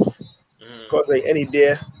teams. Because like any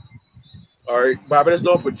day, or Barbados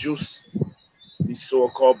don't produce the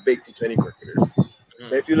so-called big T20 cricketers.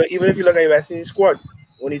 But if you look at the West Indies squad,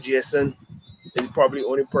 only Jason is probably the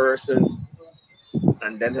only person,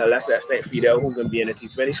 and then to a lesser extent Fidel who can be in the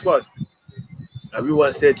T20 squad.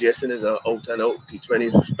 Everyone said Jason is an out-and-out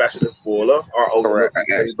T20 specialist bowler or out-and-out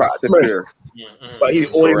batsman. But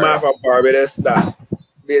he's the only man from Barbados that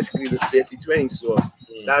basically just play T20. So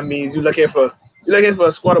that means you're looking for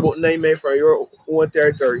a squad about 9 men from your own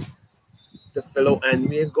territory to fill out, and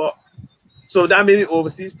we ain't got. So that means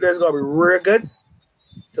overseas players gotta be real good.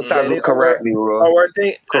 That's correct, our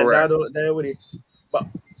thing. Correct. But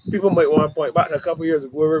people might want to point back to a couple years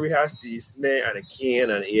ago where we had Steve Smith and a Kane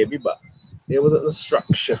and AB, but there wasn't the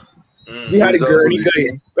structure. We had a Gurney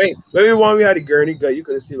guy. Right. Maybe one we had a Gurney guy. You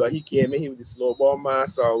could see like he came in, he was the slow ball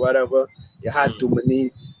master or whatever. You had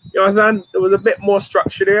Dumini. You know what I'm saying? There was a bit more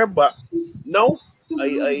structure there, but no, I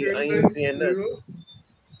ain't seeing that.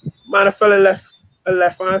 Man, a fella left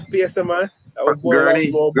hand space, man. That was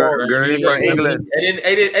Gurney from England. I didn't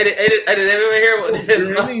ever hear about this.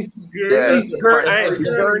 Gurney.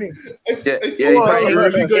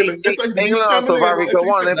 England or South Africa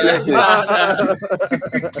won that place.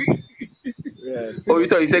 Oh, you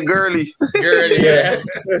thought you said Gurley. Yeah.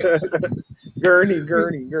 Gurney.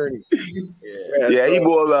 Yeah, he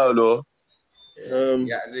bowled out though.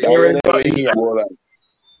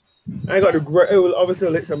 I got it will obviously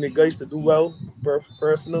let some of the guys to do well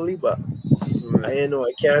personally, but I know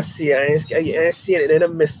I can't see. I ain't seeing it. Then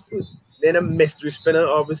a mystery spinner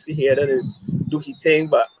obviously here that is Dookie thing,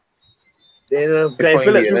 but then Glenn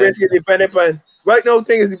Phillips we basically defend it. And right now,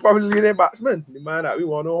 thing is he probably leading batsman. The man that we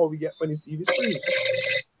want to know how we get on the TV screen.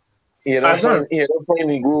 That's playing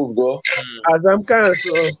the groove though. As I'm kind of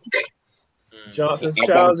Johnson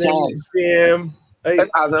Charles and Sam.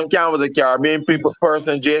 Azam Khan was a Caribbean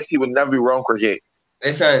person, Jess, he would never be wrong cricket.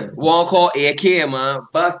 Listen, one call AK, man.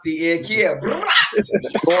 Bust the AK.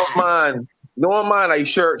 No man, I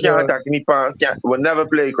sure can't attack any parents, will never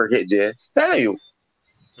play cricket, Jess. Telling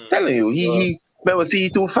you. He never see he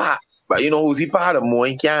too fat. But you know who's he part of more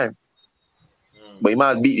he can. But he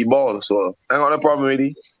might beat the ball, so I got no problem with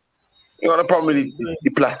it. I got no problem with the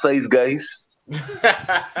plus size guys.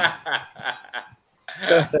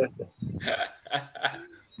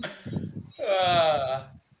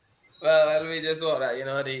 Well, let me just hope that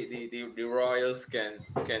the Royals can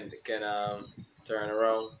turn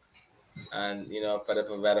around and put up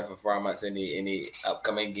a better performance in the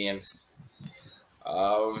upcoming games.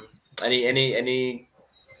 Any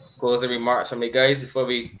closing remarks from the guys before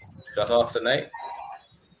we shut off tonight?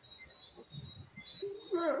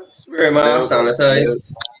 Spirit man, sanitize.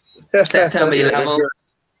 September 11th,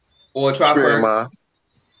 Old Trafford.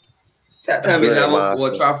 September 11th,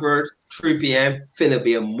 Old Trafford. 3 p.m. Finna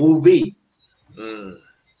be a movie.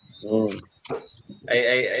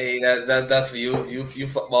 Hey, that's for you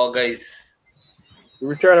football guys. The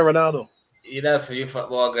return of Ronaldo. Yeah, that's for you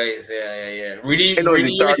football guys. Yeah. Really, I know really,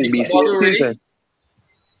 he started you football BCL really? season.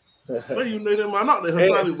 Well, United man, not the Hey,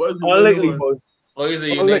 Hassani, but it's unlikely, United man. boy. Oh, he's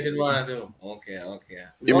a United one too. Okay.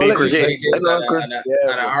 You mean cricket? I know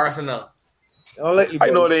And Arsenal. Unlikely, I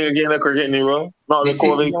boy. know they ain't getting a cricket in bro. Not with see-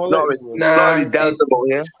 COVID. Not with Nah, Delta about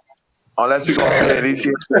here. Unless we gonna play these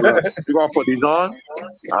here. We gonna put these on.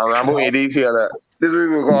 I'm going these here. This week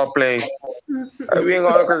we're gonna play. We ain't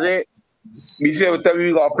gonna cricket. BCL will tell me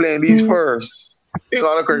we gonna play these first. We ain't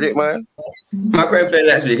gonna cricket, man. my friend play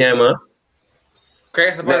next weekend, man.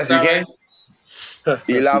 Craig's supposed Next to start.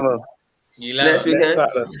 weekend. 11. Next weekend.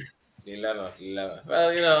 Saturday. 11.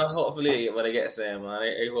 Well, hopefully when it gets there, man.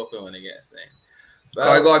 I hope when it gets there. So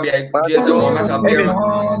I gotta be a Jason one back up here, man.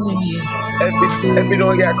 on me. If we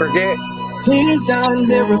don't get cricket, He's done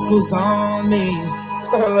miracles on me.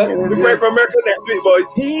 We pray for America next week, boys.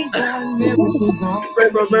 He's done miracles on We pray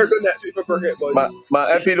for America next week for cricket, boys.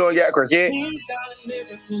 but if we don't get cricket, He's done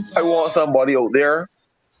miracles I want somebody out there.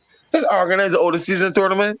 Just organize the older season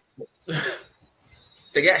tournament.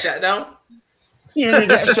 To get shut down? You ain't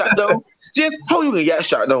get shut down. Just how you gonna get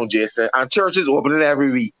shut down, Jason? And churches opening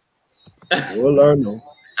every week. We'll learn, though.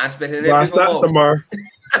 I'm spending But I it start before. tomorrow.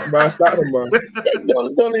 But I start tomorrow.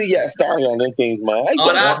 Don't even get started on them things, man. In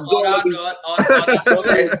fact,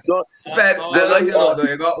 I like you know though.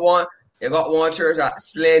 You got one church that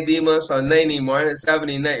slaying demons on 90 morning and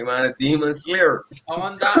 70 night, man. A demon slayer.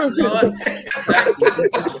 On that note, thank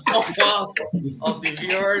you of the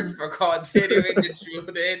viewers for continuing to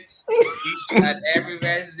tune in each and every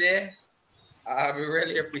Wednesday. We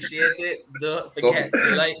really appreciate it. Don't forget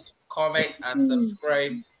to like, comment, and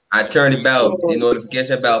subscribe. I turn the bell, the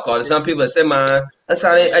notification bell. Cause some people say, man, that's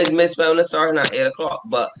how I miss when it's starting at 8 o'clock.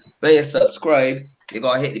 But when you subscribe, you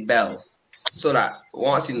gotta hit the bell. So that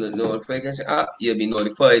once you the notification up, you'll be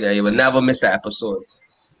notified and you will never miss an episode.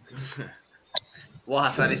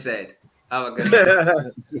 What Hassani said. Have a good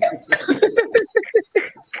night.